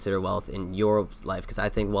you would consider wealth in your life, because I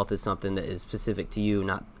think wealth is something that is specific to you,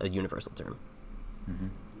 not a universal term. Mm-hmm.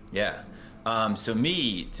 Yeah. So to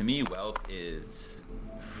me, wealth is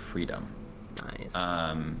freedom. Nice.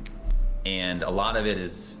 And a lot of it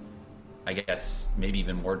is, I guess, maybe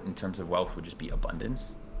even more in terms of wealth would just be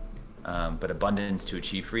abundance. But abundance to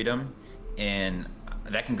achieve freedom. And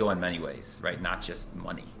that can go in many ways, right? Not just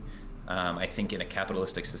money. I think in a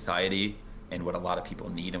capitalistic society, and what a lot of people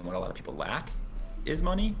need and what a lot of people lack is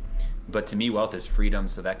money. But to me, wealth is freedom.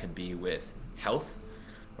 So that could be with health,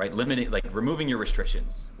 right? Removing your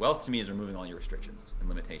restrictions. Wealth to me is removing all your restrictions and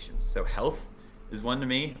limitations. So health is one to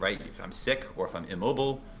me, right? If I'm sick or if I'm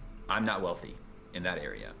immobile, I'm not wealthy in that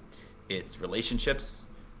area. It's relationships.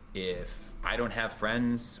 If I don't have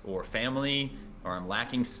friends or family, or I'm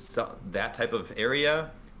lacking that type of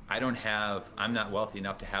area, I'm not wealthy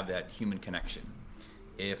enough to have that human connection.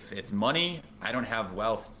 If it's money, I don't have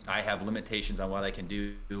wealth. I have limitations on what I can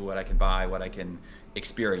do, what I can buy, what I can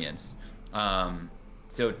experience.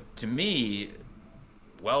 So to me,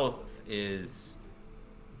 wealth is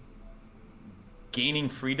gaining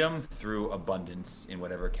freedom through abundance in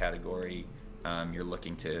whatever category you're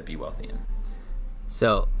looking to be wealthy in.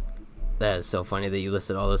 So that is so funny that you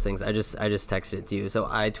listed all those things. I just texted it to you. So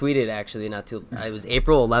I tweeted actually it was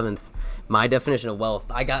April 11th. My definition of wealth.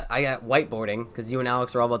 I got whiteboarding because you and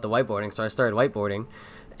Alex are all about the whiteboarding. So I started whiteboarding,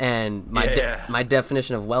 and my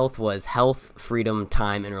definition of wealth was health, freedom,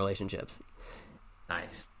 time, and relationships.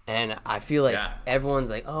 Nice. And I feel like everyone's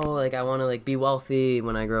like, oh, like I want to like be wealthy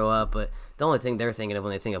when I grow up, but the only thing they're thinking of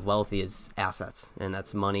when they think of wealthy is assets, and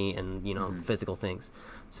that's money and physical things.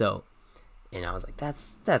 So. And I was like,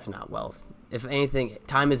 that's not wealth. If anything,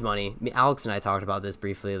 time is money. Alex and I talked about this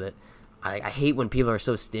briefly, that I hate when people are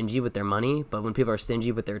so stingy with their money, but when people are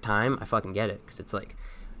stingy with their time, I fucking get it. Because it's like,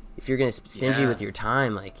 if you're going to stingy with your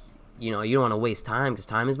time, like, you don't want to waste time because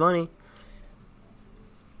time is money.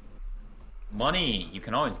 Money, you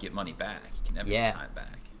can always get money back. You can never get time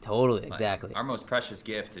back. Totally, exactly. Our most precious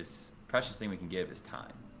thing we can give is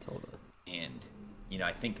time. Totally. And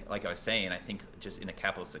I think, like I was saying, I think just in a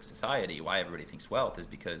capitalistic society, why everybody thinks wealth is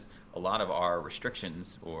because a lot of our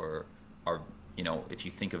restrictions or our, if you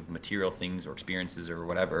think of material things or experiences or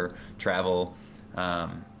whatever, travel,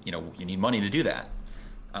 you need money to do that.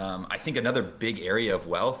 I think another big area of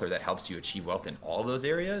wealth, or that helps you achieve wealth in all those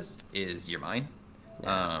areas, is your mind.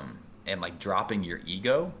 Yeah. And like dropping your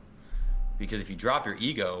ego, because if you drop your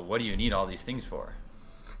ego, what do you need all these things for?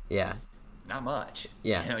 Yeah. Not much.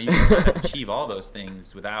 Yeah. You can achieve all those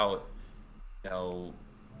things without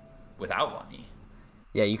money.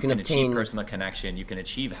 Yeah, you can obtain achieve personal connection. You can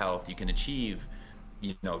achieve health. You can achieve,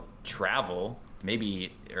 travel,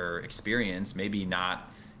 maybe, or experience, maybe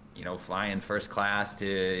not, flying first class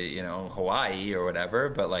to, Hawaii or whatever,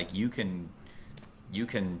 but like you can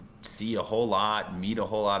see a whole lot, meet a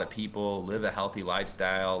whole lot of people, live a healthy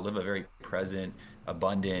lifestyle, live a very present,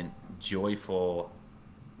 abundant, joyful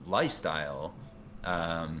lifestyle,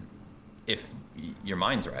 if your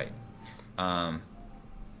mind's right.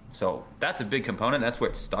 So that's a big component. That's where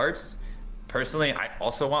it starts. Personally, I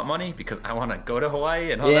also want money because I want to go to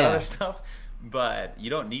Hawaii and all that other stuff, but you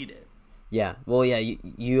don't need it. Yeah. Well, yeah,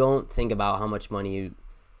 you don't think about how much money you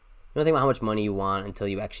don't think about how much money you want until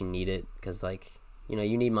you actually need it, because like,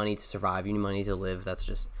 you need money to survive, you need money to live. That's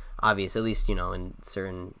just obvious, at least, in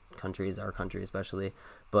certain countries, our country especially.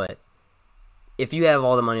 But if you have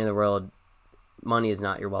all the money in the world, money is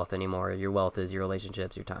not your wealth anymore. Your wealth is your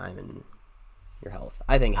relationships, your time, and your health.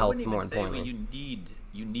 I think health more importantly.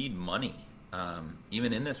 You need money,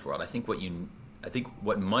 even in this world. I think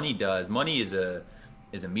what money does. Money is a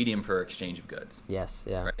medium for exchange of goods. Yes.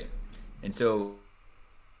 Yeah. Right. And so,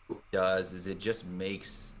 what it does is it just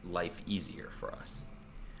makes life easier for us.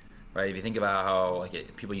 Right. If you think about how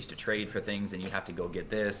people used to trade for things, and you have to go get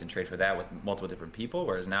this and trade for that with multiple different people,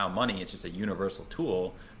 whereas now money, it's just a universal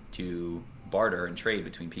tool to barter and trade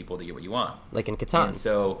between people to get what you want. Like in Catan. And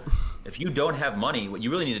so if you don't have money, what you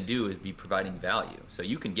really need to do is be providing value. So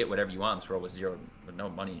you can get whatever you want in this world with no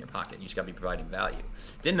money in your pocket. You just got to be providing value.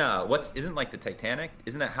 Isn't like the Titanic?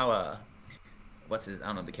 Isn't that how I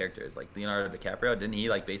don't know the character is, like Leonardo DiCaprio? Didn't he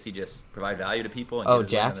like basically just provide value to people and get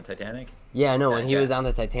his Jack on the Titanic? Yeah, no, when he was on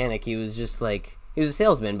the Titanic, he was just like, he was a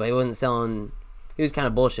salesman, but he wasn't selling, he was kind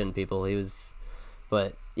of bullshitting people.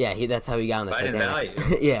 But yeah, that's how he got on the Titanic.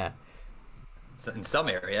 Value. Yeah. So in some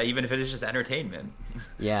area, even if it is just entertainment.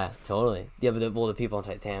 Yeah, totally. Yeah, but the people on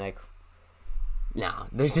Titanic, No,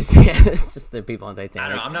 there's just it's just the people on I Titanic.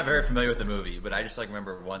 don't know. I'm not very familiar with the movie, but I just like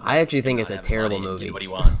remember one. I actually think it's not a having terrible money and movie. getting what he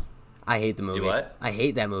wants. I hate the movie. You what? I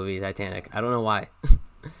hate that movie, Titanic. I don't know why.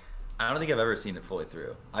 I don't think I've ever seen it fully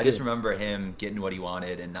through. I just remember him getting what he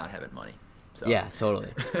wanted and not having money. So. Yeah, totally.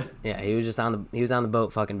 Yeah, he was just on the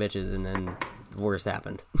boat fucking bitches, and then the worst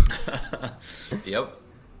happened. Yep.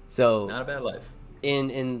 So not a bad life.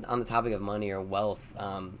 In on the topic of money or wealth,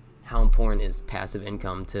 how important is passive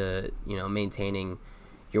income to maintaining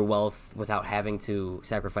your wealth without having to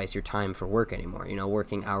sacrifice your time for work anymore?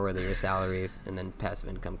 Working hourly or salary, and then passive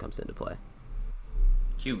income comes into play.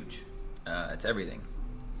 Huge. It's everything.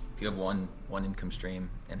 If you have one income stream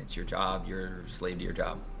and it's your job, you're a slave to your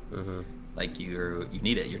job. Mm-hmm. Like you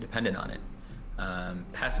need it. You're dependent on it.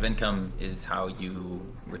 Passive income is how you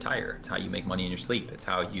retire. It's how you make money in your sleep. It's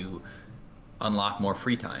how you unlock more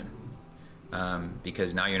free time.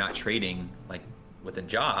 Because now you're not trading, like with a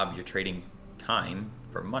job, you're trading time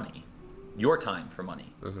for money, your time for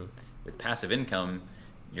money. Mm-hmm. With passive income,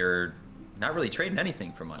 you're not really trading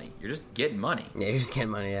anything for money. You're just getting money. Yeah, you're just getting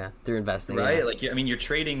money, through investing. Right? Yeah. Like, I mean, you're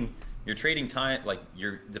trading time, like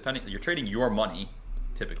you're trading your money,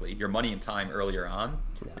 typically, your money and time earlier on.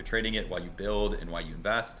 Yeah. You're trading it while you build and while you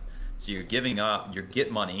invest. So you're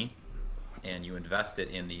get money and you invest it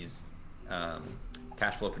in these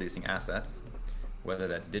cash flow producing assets, whether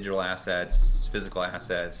that's digital assets, physical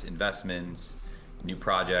assets, investments, new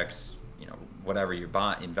projects, whatever you're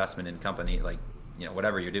buying, investment in company, like,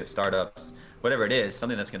 whatever you're doing, startups, whatever it is,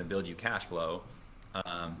 something that's going to build you cash flow.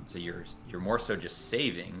 So you're more so just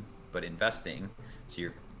saving, but investing. So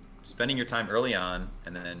you're spending your time early on,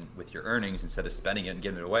 and then with your earnings, instead of spending it and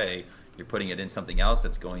giving it away, you're putting it in something else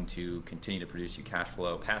that's going to continue to produce you cash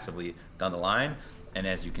flow passively down the line. And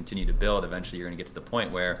as you continue to build, eventually you're going to get to the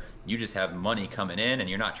point where you just have money coming in and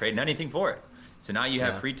you're not trading anything for it. So now you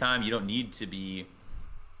have free time. You don't need to be,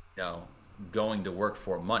 going to work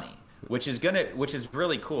for money, which is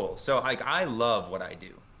really cool. So I love what I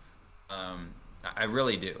do. I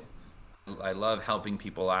really do. I love helping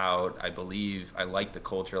people out. I like the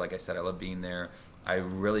culture. Like I said, I love being there. I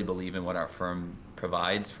really believe in what our firm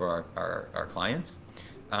provides for our clients.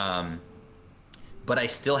 But I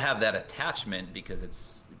still have that attachment because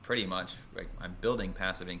it's pretty much, like, I'm building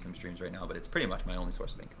passive income streams right now, but it's pretty much my only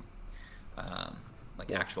source of income,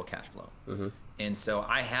 actual cash flow. Mm-hmm. And so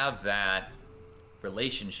I have that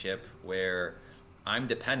relationship where I'm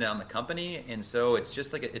dependent on the company, and so it's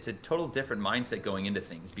just like it's a total different mindset going into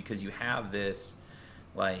things because you have this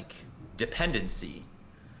like dependency,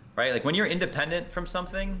 right? Like when you're independent from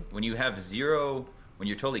something, when you have zero, when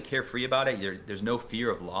you're totally carefree about it, there's no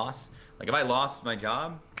fear of loss. Like if I lost my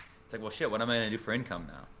job, it's like, well, shit, what am I going to do for income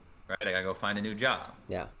now? Right? I got to go find a new job.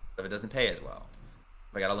 Yeah. If it doesn't pay as well,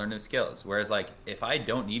 I got to learn new skills. Whereas like if I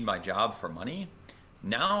don't need my job for money,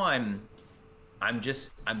 now I'm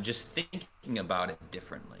just thinking about it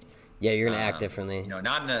differently. Yeah, you're going to act differently.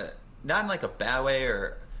 Not in like a bad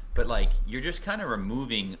way but like you're just kind of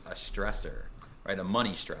removing a stressor, right? A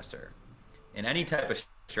money stressor. And any type of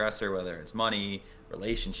stressor, whether it's money,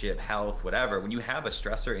 relationship, health, whatever, when you have a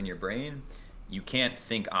stressor in your brain, you can't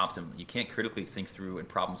think optimally. You can't critically think through and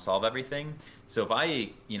problem solve everything. So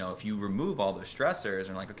if you remove all those stressors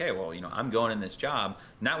and like, okay, well, I'm going in this job,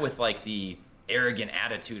 not with like the arrogant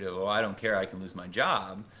attitude of, oh, I don't care, I can lose my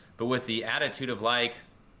job, but with the attitude of like,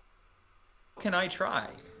 what can I try?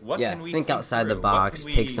 What can we think outside the box,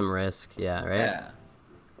 take some risk. Yeah, right? Yeah.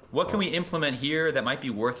 What can we implement here that might be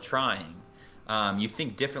worth trying? You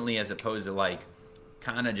think differently as opposed to like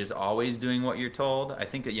kind of just always doing what you're told. I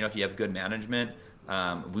think that, if you have good management,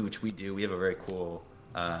 which we do, we have a very cool,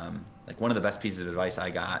 like one of the best pieces of advice I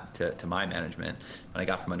got to my management when I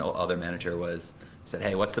got from an other manager was, said,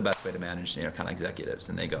 hey, what's the best way to manage, kind of executives?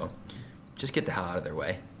 And they go, just get the hell out of their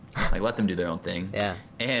way. Like, let them do their own thing. Yeah.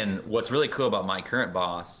 And what's really cool about my current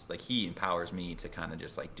boss, like he empowers me to kind of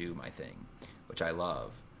just like do my thing, which I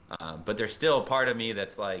love. But there's still part of me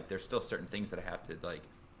that's like, there's still certain things that I have to like,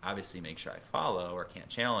 obviously make sure I follow or can't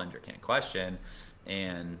challenge or can't question.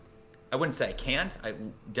 And I wouldn't say I can't. I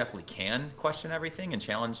definitely can question everything and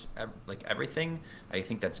challenge like everything. I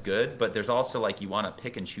think that's good. But there's also like you want to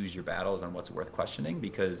pick and choose your battles on what's worth questioning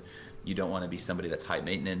because you don't want to be somebody that's high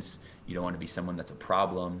maintenance. You don't want to be someone that's a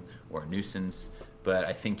problem or a nuisance. But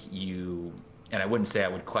I think and I wouldn't say I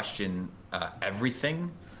would question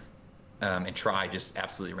everything and try just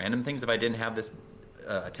absolutely random things if I didn't have this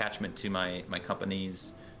attachment to my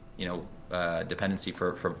company's, dependency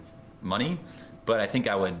for money. But I think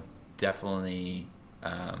I would definitely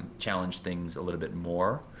challenge things a little bit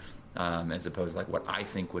more as opposed to like what I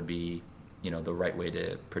think would be, the right way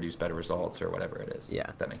to produce better results or whatever it is. Yeah.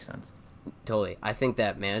 If that makes sense. Totally. I think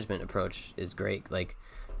that management approach is great. Like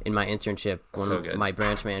in my internship, my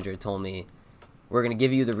branch manager told me, we're going to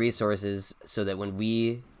give you the resources so that when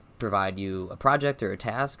we provide you a project or a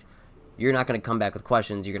task, you're not going to come back with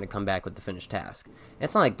questions. You're going to come back with the finished task. And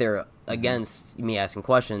it's not like they're against me asking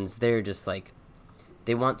questions. They're just like,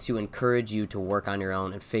 they want to encourage you to work on your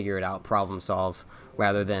own and figure it out, problem solve,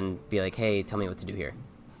 rather than be like, hey, tell me what to do here.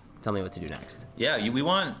 Tell me what to do next. Yeah,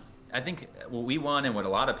 I think what we want and what a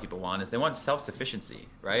lot of people want is they want self-sufficiency,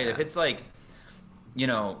 right? Yeah. If it's like,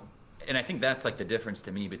 and I think that's like the difference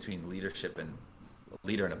to me between leadership and a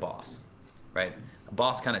leader and a boss, right? A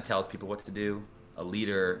boss kind of tells people what to do. A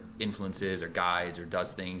leader influences or guides or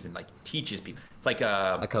does things and like teaches people. It's like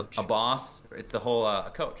a coach, a boss. It's the whole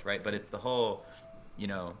a coach, right? But it's the whole,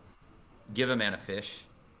 give a man a fish,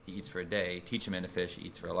 he eats for a day. Teach a man to fish, he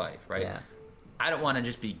eats for a life, right? Yeah. I don't want to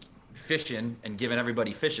just be fishing and giving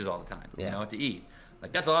everybody fishes all the time, to eat.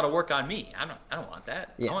 Like that's a lot of work on me. I don't want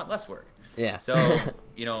that. I want less work. Yeah. So,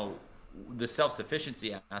 the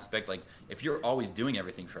self-sufficiency aspect, like if you're always doing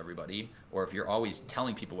everything for everybody, or if you're always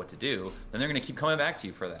telling people what to do, then they're going to keep coming back to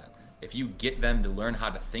you for that. If you get them to learn how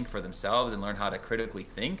to think for themselves and learn how to critically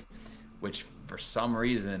think, which for some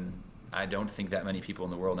reason, I don't think that many people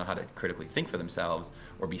in the world know how to critically think for themselves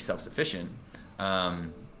or be self-sufficient,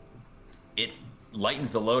 it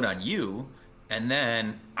lightens the load on you. And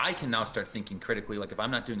then I can now start thinking critically, like if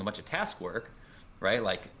I'm not doing a bunch of task work, right?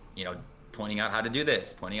 Like, pointing out how to do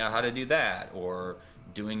this, pointing out how to do that, or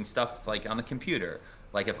doing stuff like on the computer.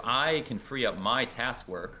 Like if I can free up my task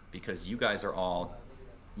work because you guys are all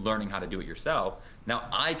learning how to do it yourself, now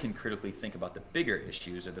I can critically think about the bigger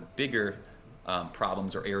issues or the bigger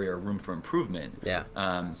problems or area or room for improvement. Yeah.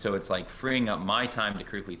 So it's like freeing up my time to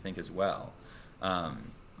critically think as well.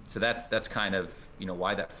 So that's kind of,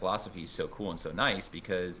 why that philosophy is so cool and so nice,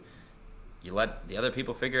 because you let the other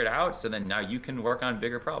people figure it out, so then now you can work on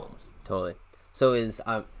bigger problems. Totally. So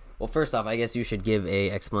well, first off, I guess you should give a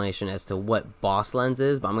explanation as to what boss lens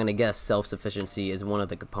is, but I'm going to guess self-sufficiency is one of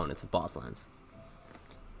the components of boss lens.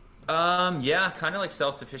 Yeah, kind of like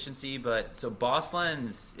self-sufficiency, but so boss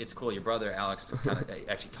lens, it's cool. Your brother Alex kind of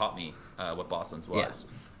actually taught me what boss lens was.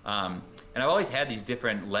 Yeah. And I've always had these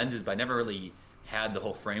different lenses, but I never really had the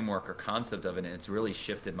whole framework or concept of it, and it's really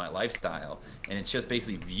shifted my lifestyle. And it's just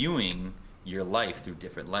basically viewing your life through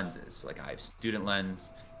different lenses. Like I have student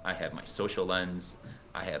lens, I have my social lens,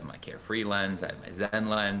 I have my carefree lens, I have my Zen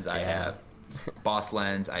lens, I have boss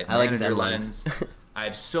lens, I have manager lens. I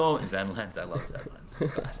have Zen lens, I love Zen lens,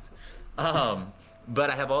 it's the best. But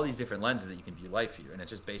I have all these different lenses that you can view life through, and it's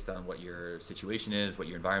just based on what your situation is, what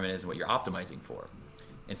your environment is, and what you're optimizing for.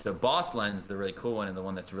 And so boss lens, the really cool one and the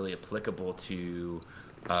one that's really applicable to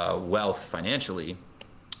wealth financially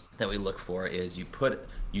that we look for is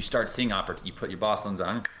you start seeing opportunity. You put your boss lens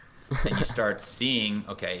on, and you start seeing,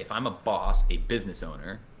 okay, if I'm a boss, a business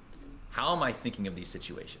owner, how am I thinking of these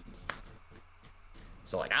situations?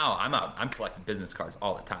 So like, I'm collecting business cards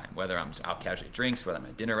all the time, whether I'm just out casually at drinks, whether I'm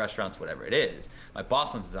at dinner restaurants, whatever it is. My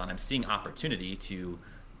boss lens is on. I'm seeing opportunity to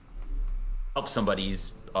help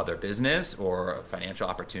somebody's other business or a financial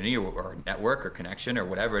opportunity or network or connection or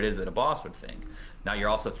whatever it is that a boss would think. Now you're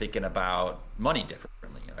also thinking about money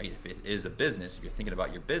differently, right? If it is a business, if you're thinking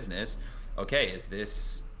about your business, okay, is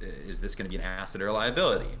this going to be an asset or a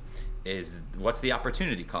liability? What's the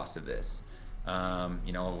opportunity cost of this?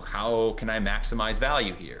 How can I maximize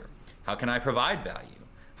value here? How can I provide value?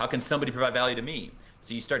 How can somebody provide value to me?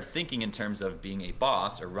 So you start thinking in terms of being a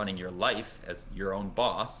boss or running your life as your own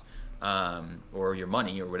boss, or your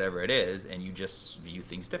money or whatever it is, and you just view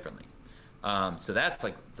things differently. So that's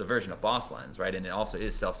like the version of boss lens, right? And it also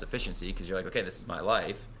is self-sufficiency, because you're like, okay, this is my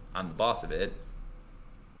life. I'm the boss of it.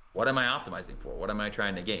 What am I optimizing for? What am I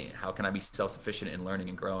trying to gain? How can I be self-sufficient in learning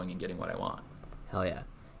and growing and getting what I want? Hell yeah.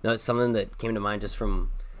 No, it's something that came to mind just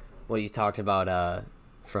from what you talked about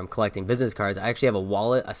from collecting business cards. I actually have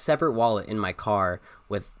a separate wallet in my car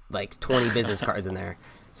with like 20 business cards in there.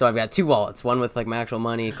 So I've got two wallets, one with like my actual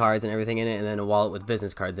money, cards, and everything in it, and then a wallet with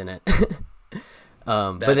business cards in it.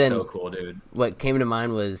 But then, so cool, dude. What came to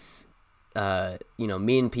mind was,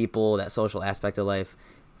 meeting people, that social aspect of life.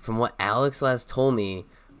 From what Alex last told me,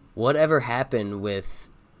 whatever happened with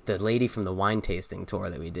the lady from the wine tasting tour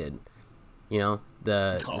that we did?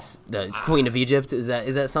 The Queen of Egypt. Is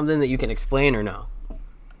that something that you can explain or no?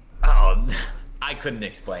 Oh, I couldn't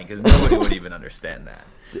explain because nobody would even understand that.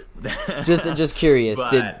 just curious.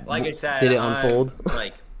 But, like I said, did it unfold?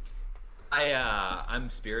 I'm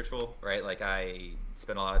spiritual, right? Like I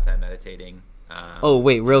spend a lot of time meditating.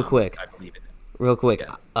 Real quick. I believe in it. Real quick.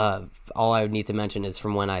 Yeah. All I would need to mention is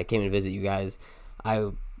from when I came to visit you guys,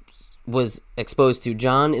 I was exposed to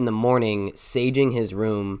John in the morning saging his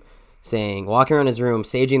room, walking around his room,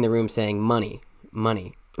 saging the room, saying money,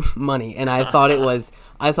 money, money, and I thought it was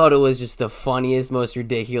just the funniest, most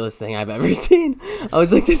ridiculous thing I've ever seen. I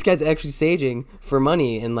was like, this guy's actually saging for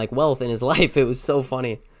money and like wealth in his life. It was so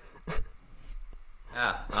funny.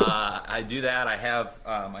 Yeah, I do that. I have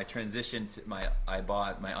I transitioned to I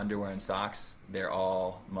bought my underwear and socks. They're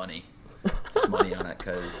all money, just money on it,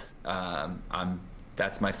 because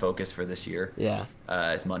that's my focus for this year. Yeah,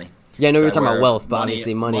 is money. Yeah, I know So you're I talking about wear wealth, but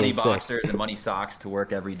obviously money is sick. boxers and money socks to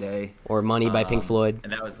work every day. Or Money by Pink Floyd.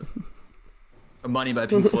 And that was Money by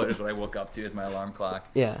Pink Floyd is what I woke up to as my alarm clock.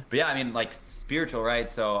 Yeah. But yeah, I mean, like spiritual, right?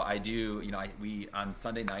 So I do, we on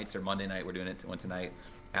Sunday nights or Monday night, we're doing it one tonight.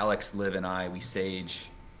 Alex, Liv, and I, we sage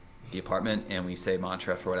the apartment and we say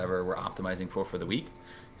mantra for whatever we're optimizing for the week.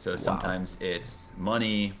 So sometimes it's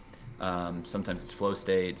money, sometimes it's flow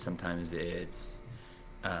state, sometimes it's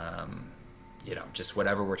just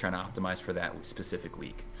whatever we're trying to optimize for that specific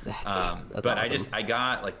week. That's but awesome. I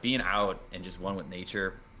got like being out and just one with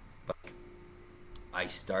nature. Like I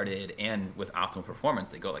started, and with optimal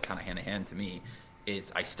performance, they go like kind of hand in hand to me.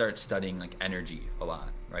 I start studying like energy a lot,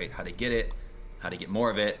 right? How to get it, how to get more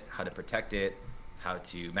of it, how to protect it, how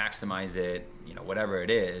to maximize it, whatever it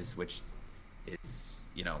is, which is,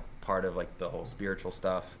 part of like the whole spiritual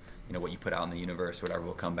stuff, what you put out in the universe, whatever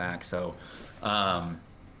will come back. So, I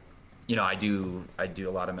do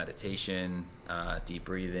a lot of meditation, deep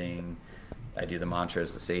breathing. I do the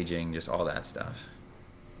mantras, the saging, just all that stuff.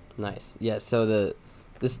 Nice. Yeah. So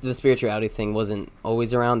the spirituality thing wasn't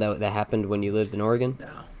always around. That happened when you lived in Oregon. No,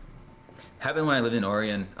 happened when I lived in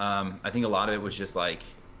Oregon. I think a lot of it was just like,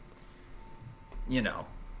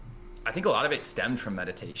 I think a lot of it stemmed from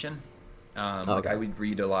meditation. Like I would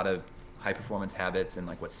read a lot of high performance habits and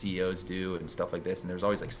like what CEOs do and stuff like this, and there's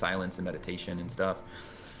always like silence and meditation and stuff.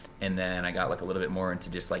 And then I got like a little bit more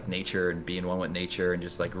into just like nature and being one with nature and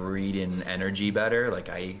just like reading energy better. Like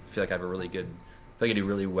I feel like I do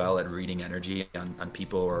really well at reading energy on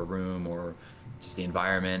people or a room or just the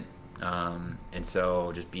environment. And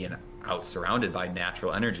so just being out surrounded by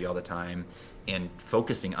natural energy all the time and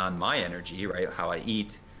focusing on my energy, right? How I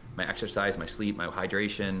eat, my exercise, my sleep, my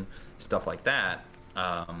hydration, stuff like that.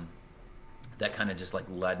 That kind of just like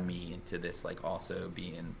led me into this, like also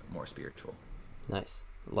being more spiritual. Nice.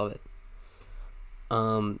 Love it.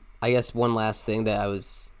 I guess one last thing that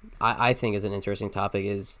I think is an interesting topic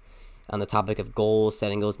is on the topic of goals,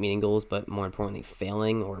 setting goals, meeting goals, but more importantly,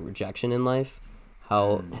 failing or rejection in life.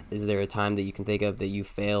 Is there a time that you can think of that you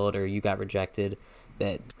failed or you got rejected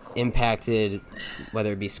that impacted,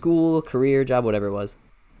 whether it be school, career, job, whatever it was?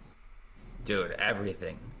 Dude,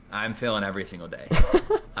 everything. I'm failing every single day.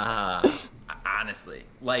 Honestly.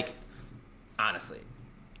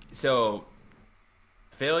 So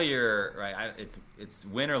failure, right? It's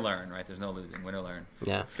win or learn, right? There's no losing, win or learn.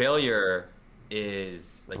 Yeah. Failure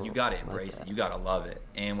is like, you got to embrace it. You got to love it.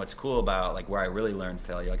 And what's cool about like where I really learned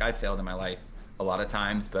failure, like I failed in my life a lot of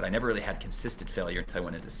times, but I never really had consistent failure until I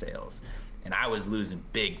went into sales. And I was losing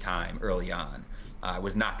big time early on. I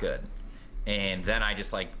was not good. And then I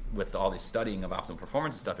just like, with all this studying of optimal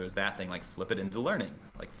performance and stuff, it was that thing, like flip it into learning.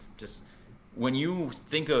 Like just when you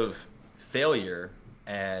think of failure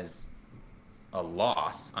as a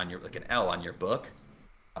loss on like an L on your book,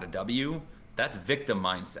 not a W, that's victim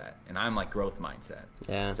mindset. And I'm like growth mindset.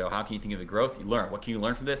 Yeah. So how can you think of a growth? You learn. What can you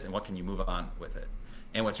learn from this and what can you move on with it?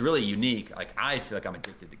 And what's really unique, like I feel like I'm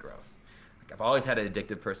addicted to growth. Like I've always had an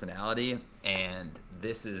addictive personality, and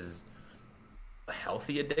this is a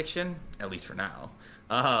healthy addiction, at least for now.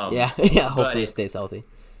 Hopefully it stays healthy.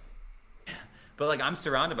 But like I'm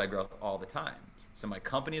surrounded by growth all the time. So my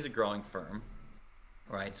company is a growing firm,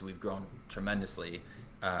 right? So we've grown tremendously.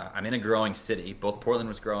 I'm in a growing city. Both Portland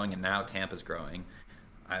was growing and now Tampa's growing.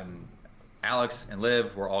 Alex and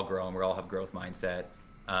Liv, we're all growing. We all have growth mindset.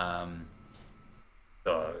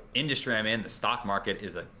 The industry I'm in, the stock market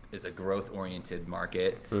is a growth oriented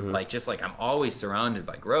market. Mm-hmm. Like I'm always surrounded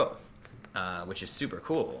by growth, which is super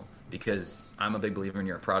cool because I'm a big believer in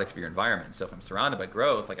you're a product of your environment. So if I'm surrounded by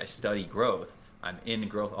growth, like I study growth, I'm in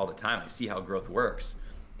growth all the time. I see how growth works.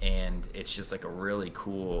 And it's just like a really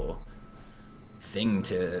cool thing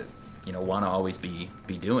to, want to always be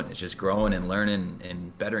doing. It's just growing and learning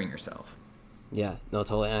and bettering yourself. Yeah, no,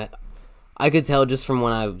 totally. And I could tell just from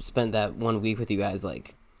when I spent that 1 week with you guys,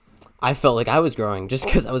 like I felt like I was growing just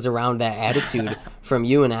because I was around that attitude from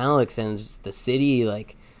you and Alex and just the city,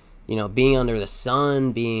 like, being under the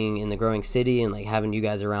sun, being in the growing city and like having you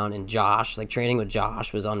guys around, and Josh, like training with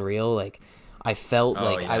Josh was unreal. Like I felt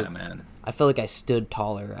I felt like I stood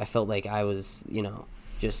taller. I felt like I was,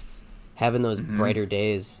 just having those brighter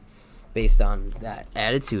days. based on that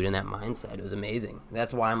attitude and that mindset. It was amazing.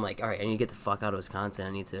 That's why I'm like, all right, I need to get the fuck out of Wisconsin.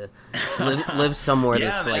 I need to live somewhere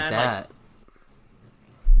that's man, like that.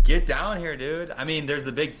 Like, get down here, dude. I mean, there's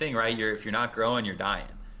the big thing, right? If you're not growing, you're dying.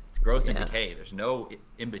 It's growth and decay. There's no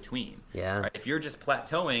in between. Yeah. Right? If you're just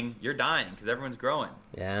plateauing, you're dying because everyone's growing.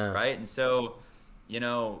 Yeah. Right? And so,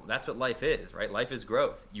 that's what life is, right? Life is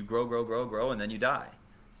growth. You grow, and then you die.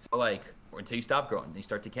 So, like, until you stop growing, you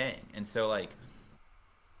start decaying. And so, like,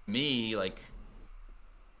 me, like,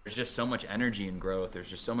 there's just so much energy in growth. There's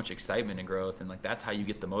just so much excitement in growth. And, like, that's how you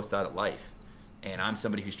get the most out of life. And I'm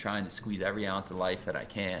somebody who's trying to squeeze every ounce of life that I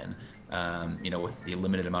can, with the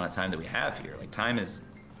limited amount of time that we have here. Like, time is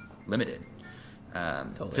limited,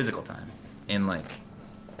 totally. Physical time. And, like,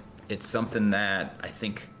 it's something that I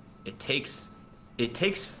think it takes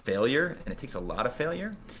failure, and it takes a lot of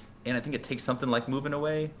failure. And I think it takes something like moving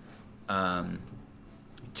away to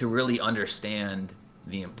really understand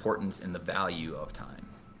the importance and the value of time.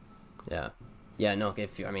 Yeah, no,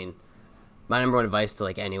 my number one advice to,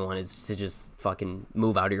 like, anyone is to just fucking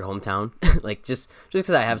move out of your hometown. Like, just because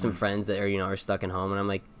I have some friends that are stuck in home, and I'm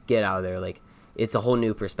like, get out of there. Like, it's a whole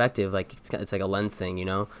new perspective. Like, it's like a lens thing,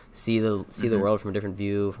 see the world from a different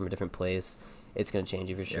view, from a different place. It's gonna change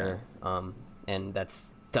you for sure. And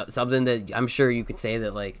that's something that I'm sure you could say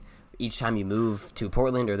that, like, each time you move to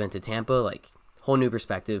Portland or then to Tampa, like, whole new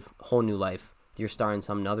perspective, whole new life. You're starting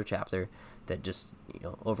another chapter that just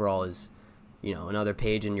overall is another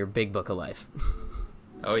page in your big book of life.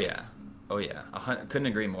 Oh yeah. Couldn't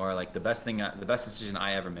agree more. Like, the best decision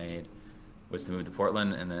I ever made was to move to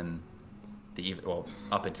Portland, and then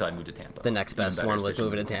up until I moved to Tampa. The next best one was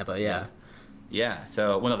moving to Tampa. Yeah.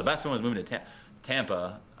 So, the best one was moving to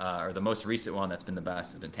Tampa, or the most recent one that's been the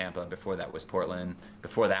best has been Tampa. Before that was Portland.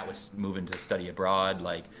 Before that was moving to study abroad.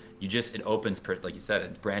 Like, it opens, like you said, a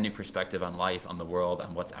brand new perspective on life, on the world,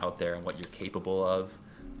 on what's out there, and what you're capable of.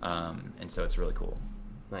 And so it's really cool.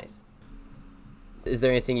 Nice. Is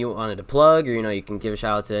there anything you wanted to plug, or you can give a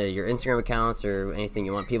shout out to your Instagram accounts, or anything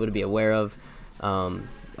you want people to be aware of?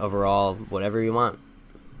 Overall, whatever you want.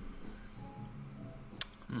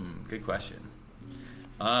 Good question.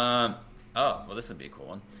 This would be a cool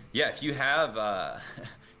one. Yeah, if you have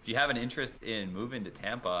an interest in moving to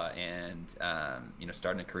Tampa and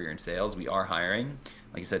starting a career in sales, we are hiring.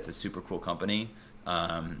 Like I said, it's a super cool company.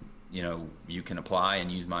 You can apply and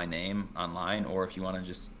use my name online, or if you want to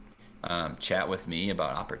just chat with me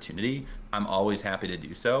about opportunity, I'm always happy to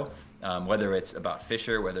do so. Whether it's about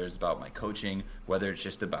Fisher, whether it's about my coaching, whether it's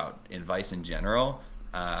just about advice in general,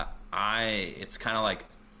 it's kind of like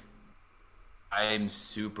I'm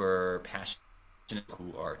super passionate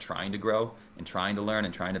who are trying to grow and trying to learn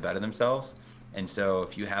and trying to better themselves. And so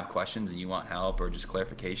if you have questions and you want help or just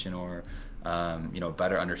clarification or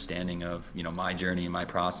better understanding of my journey and my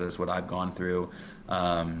process, what I've gone through,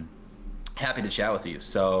 happy to chat with you.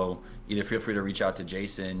 So either feel free to reach out to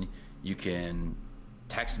Jayson. You can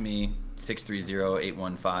text me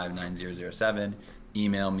 630-815-9007.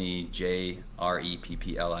 Email me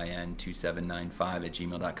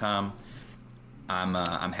jrepplin2795@gmail.com.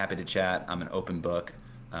 I'm happy to chat. I'm an open book.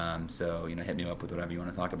 So hit me up with whatever you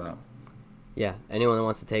want to talk about. Yeah, anyone that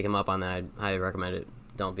wants to take him up on that, I'd highly recommend it.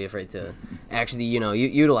 Don't be afraid to actually,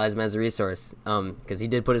 utilize him as a resource, because he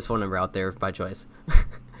did put his phone number out there by choice.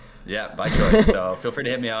 Yeah, by choice. So feel free to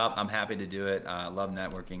hit me up. I'm happy to do it. Love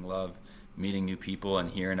networking, love meeting new people and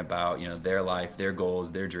hearing about, their life, their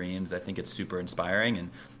goals, their dreams. I think it's super inspiring and,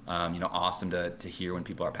 awesome to hear when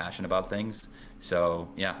people are passionate about things. So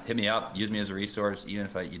yeah, hit me up, use me as a resource, even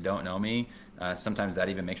if you don't know me. Sometimes that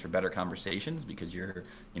even makes for better conversations because you're,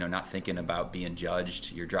 not thinking about being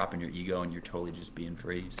judged. You're dropping your ego and you're totally just being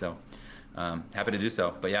free. So happy to do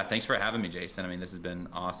so. But yeah, thanks for having me, Jayson. I mean, this has been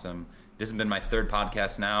awesome. This has been my third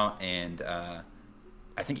podcast now, and I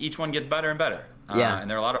think each one gets better and better. And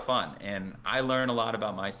they're a lot of fun. And I learn a lot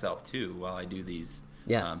about myself too while I do these.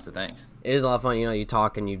 Yeah. So thanks. It is a lot of fun. You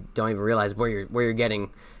talk and you don't even realize where you're getting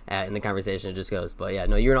at in the conversation. It just goes. But yeah,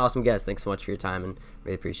 no, you're an awesome guest. Thanks so much for your time and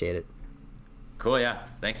really appreciate it. Cool. Yeah.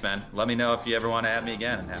 Thanks, man. Let me know if you ever want to have me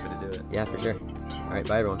again. I'm happy to do it. Yeah, for sure. All right.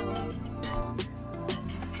 Bye, everyone.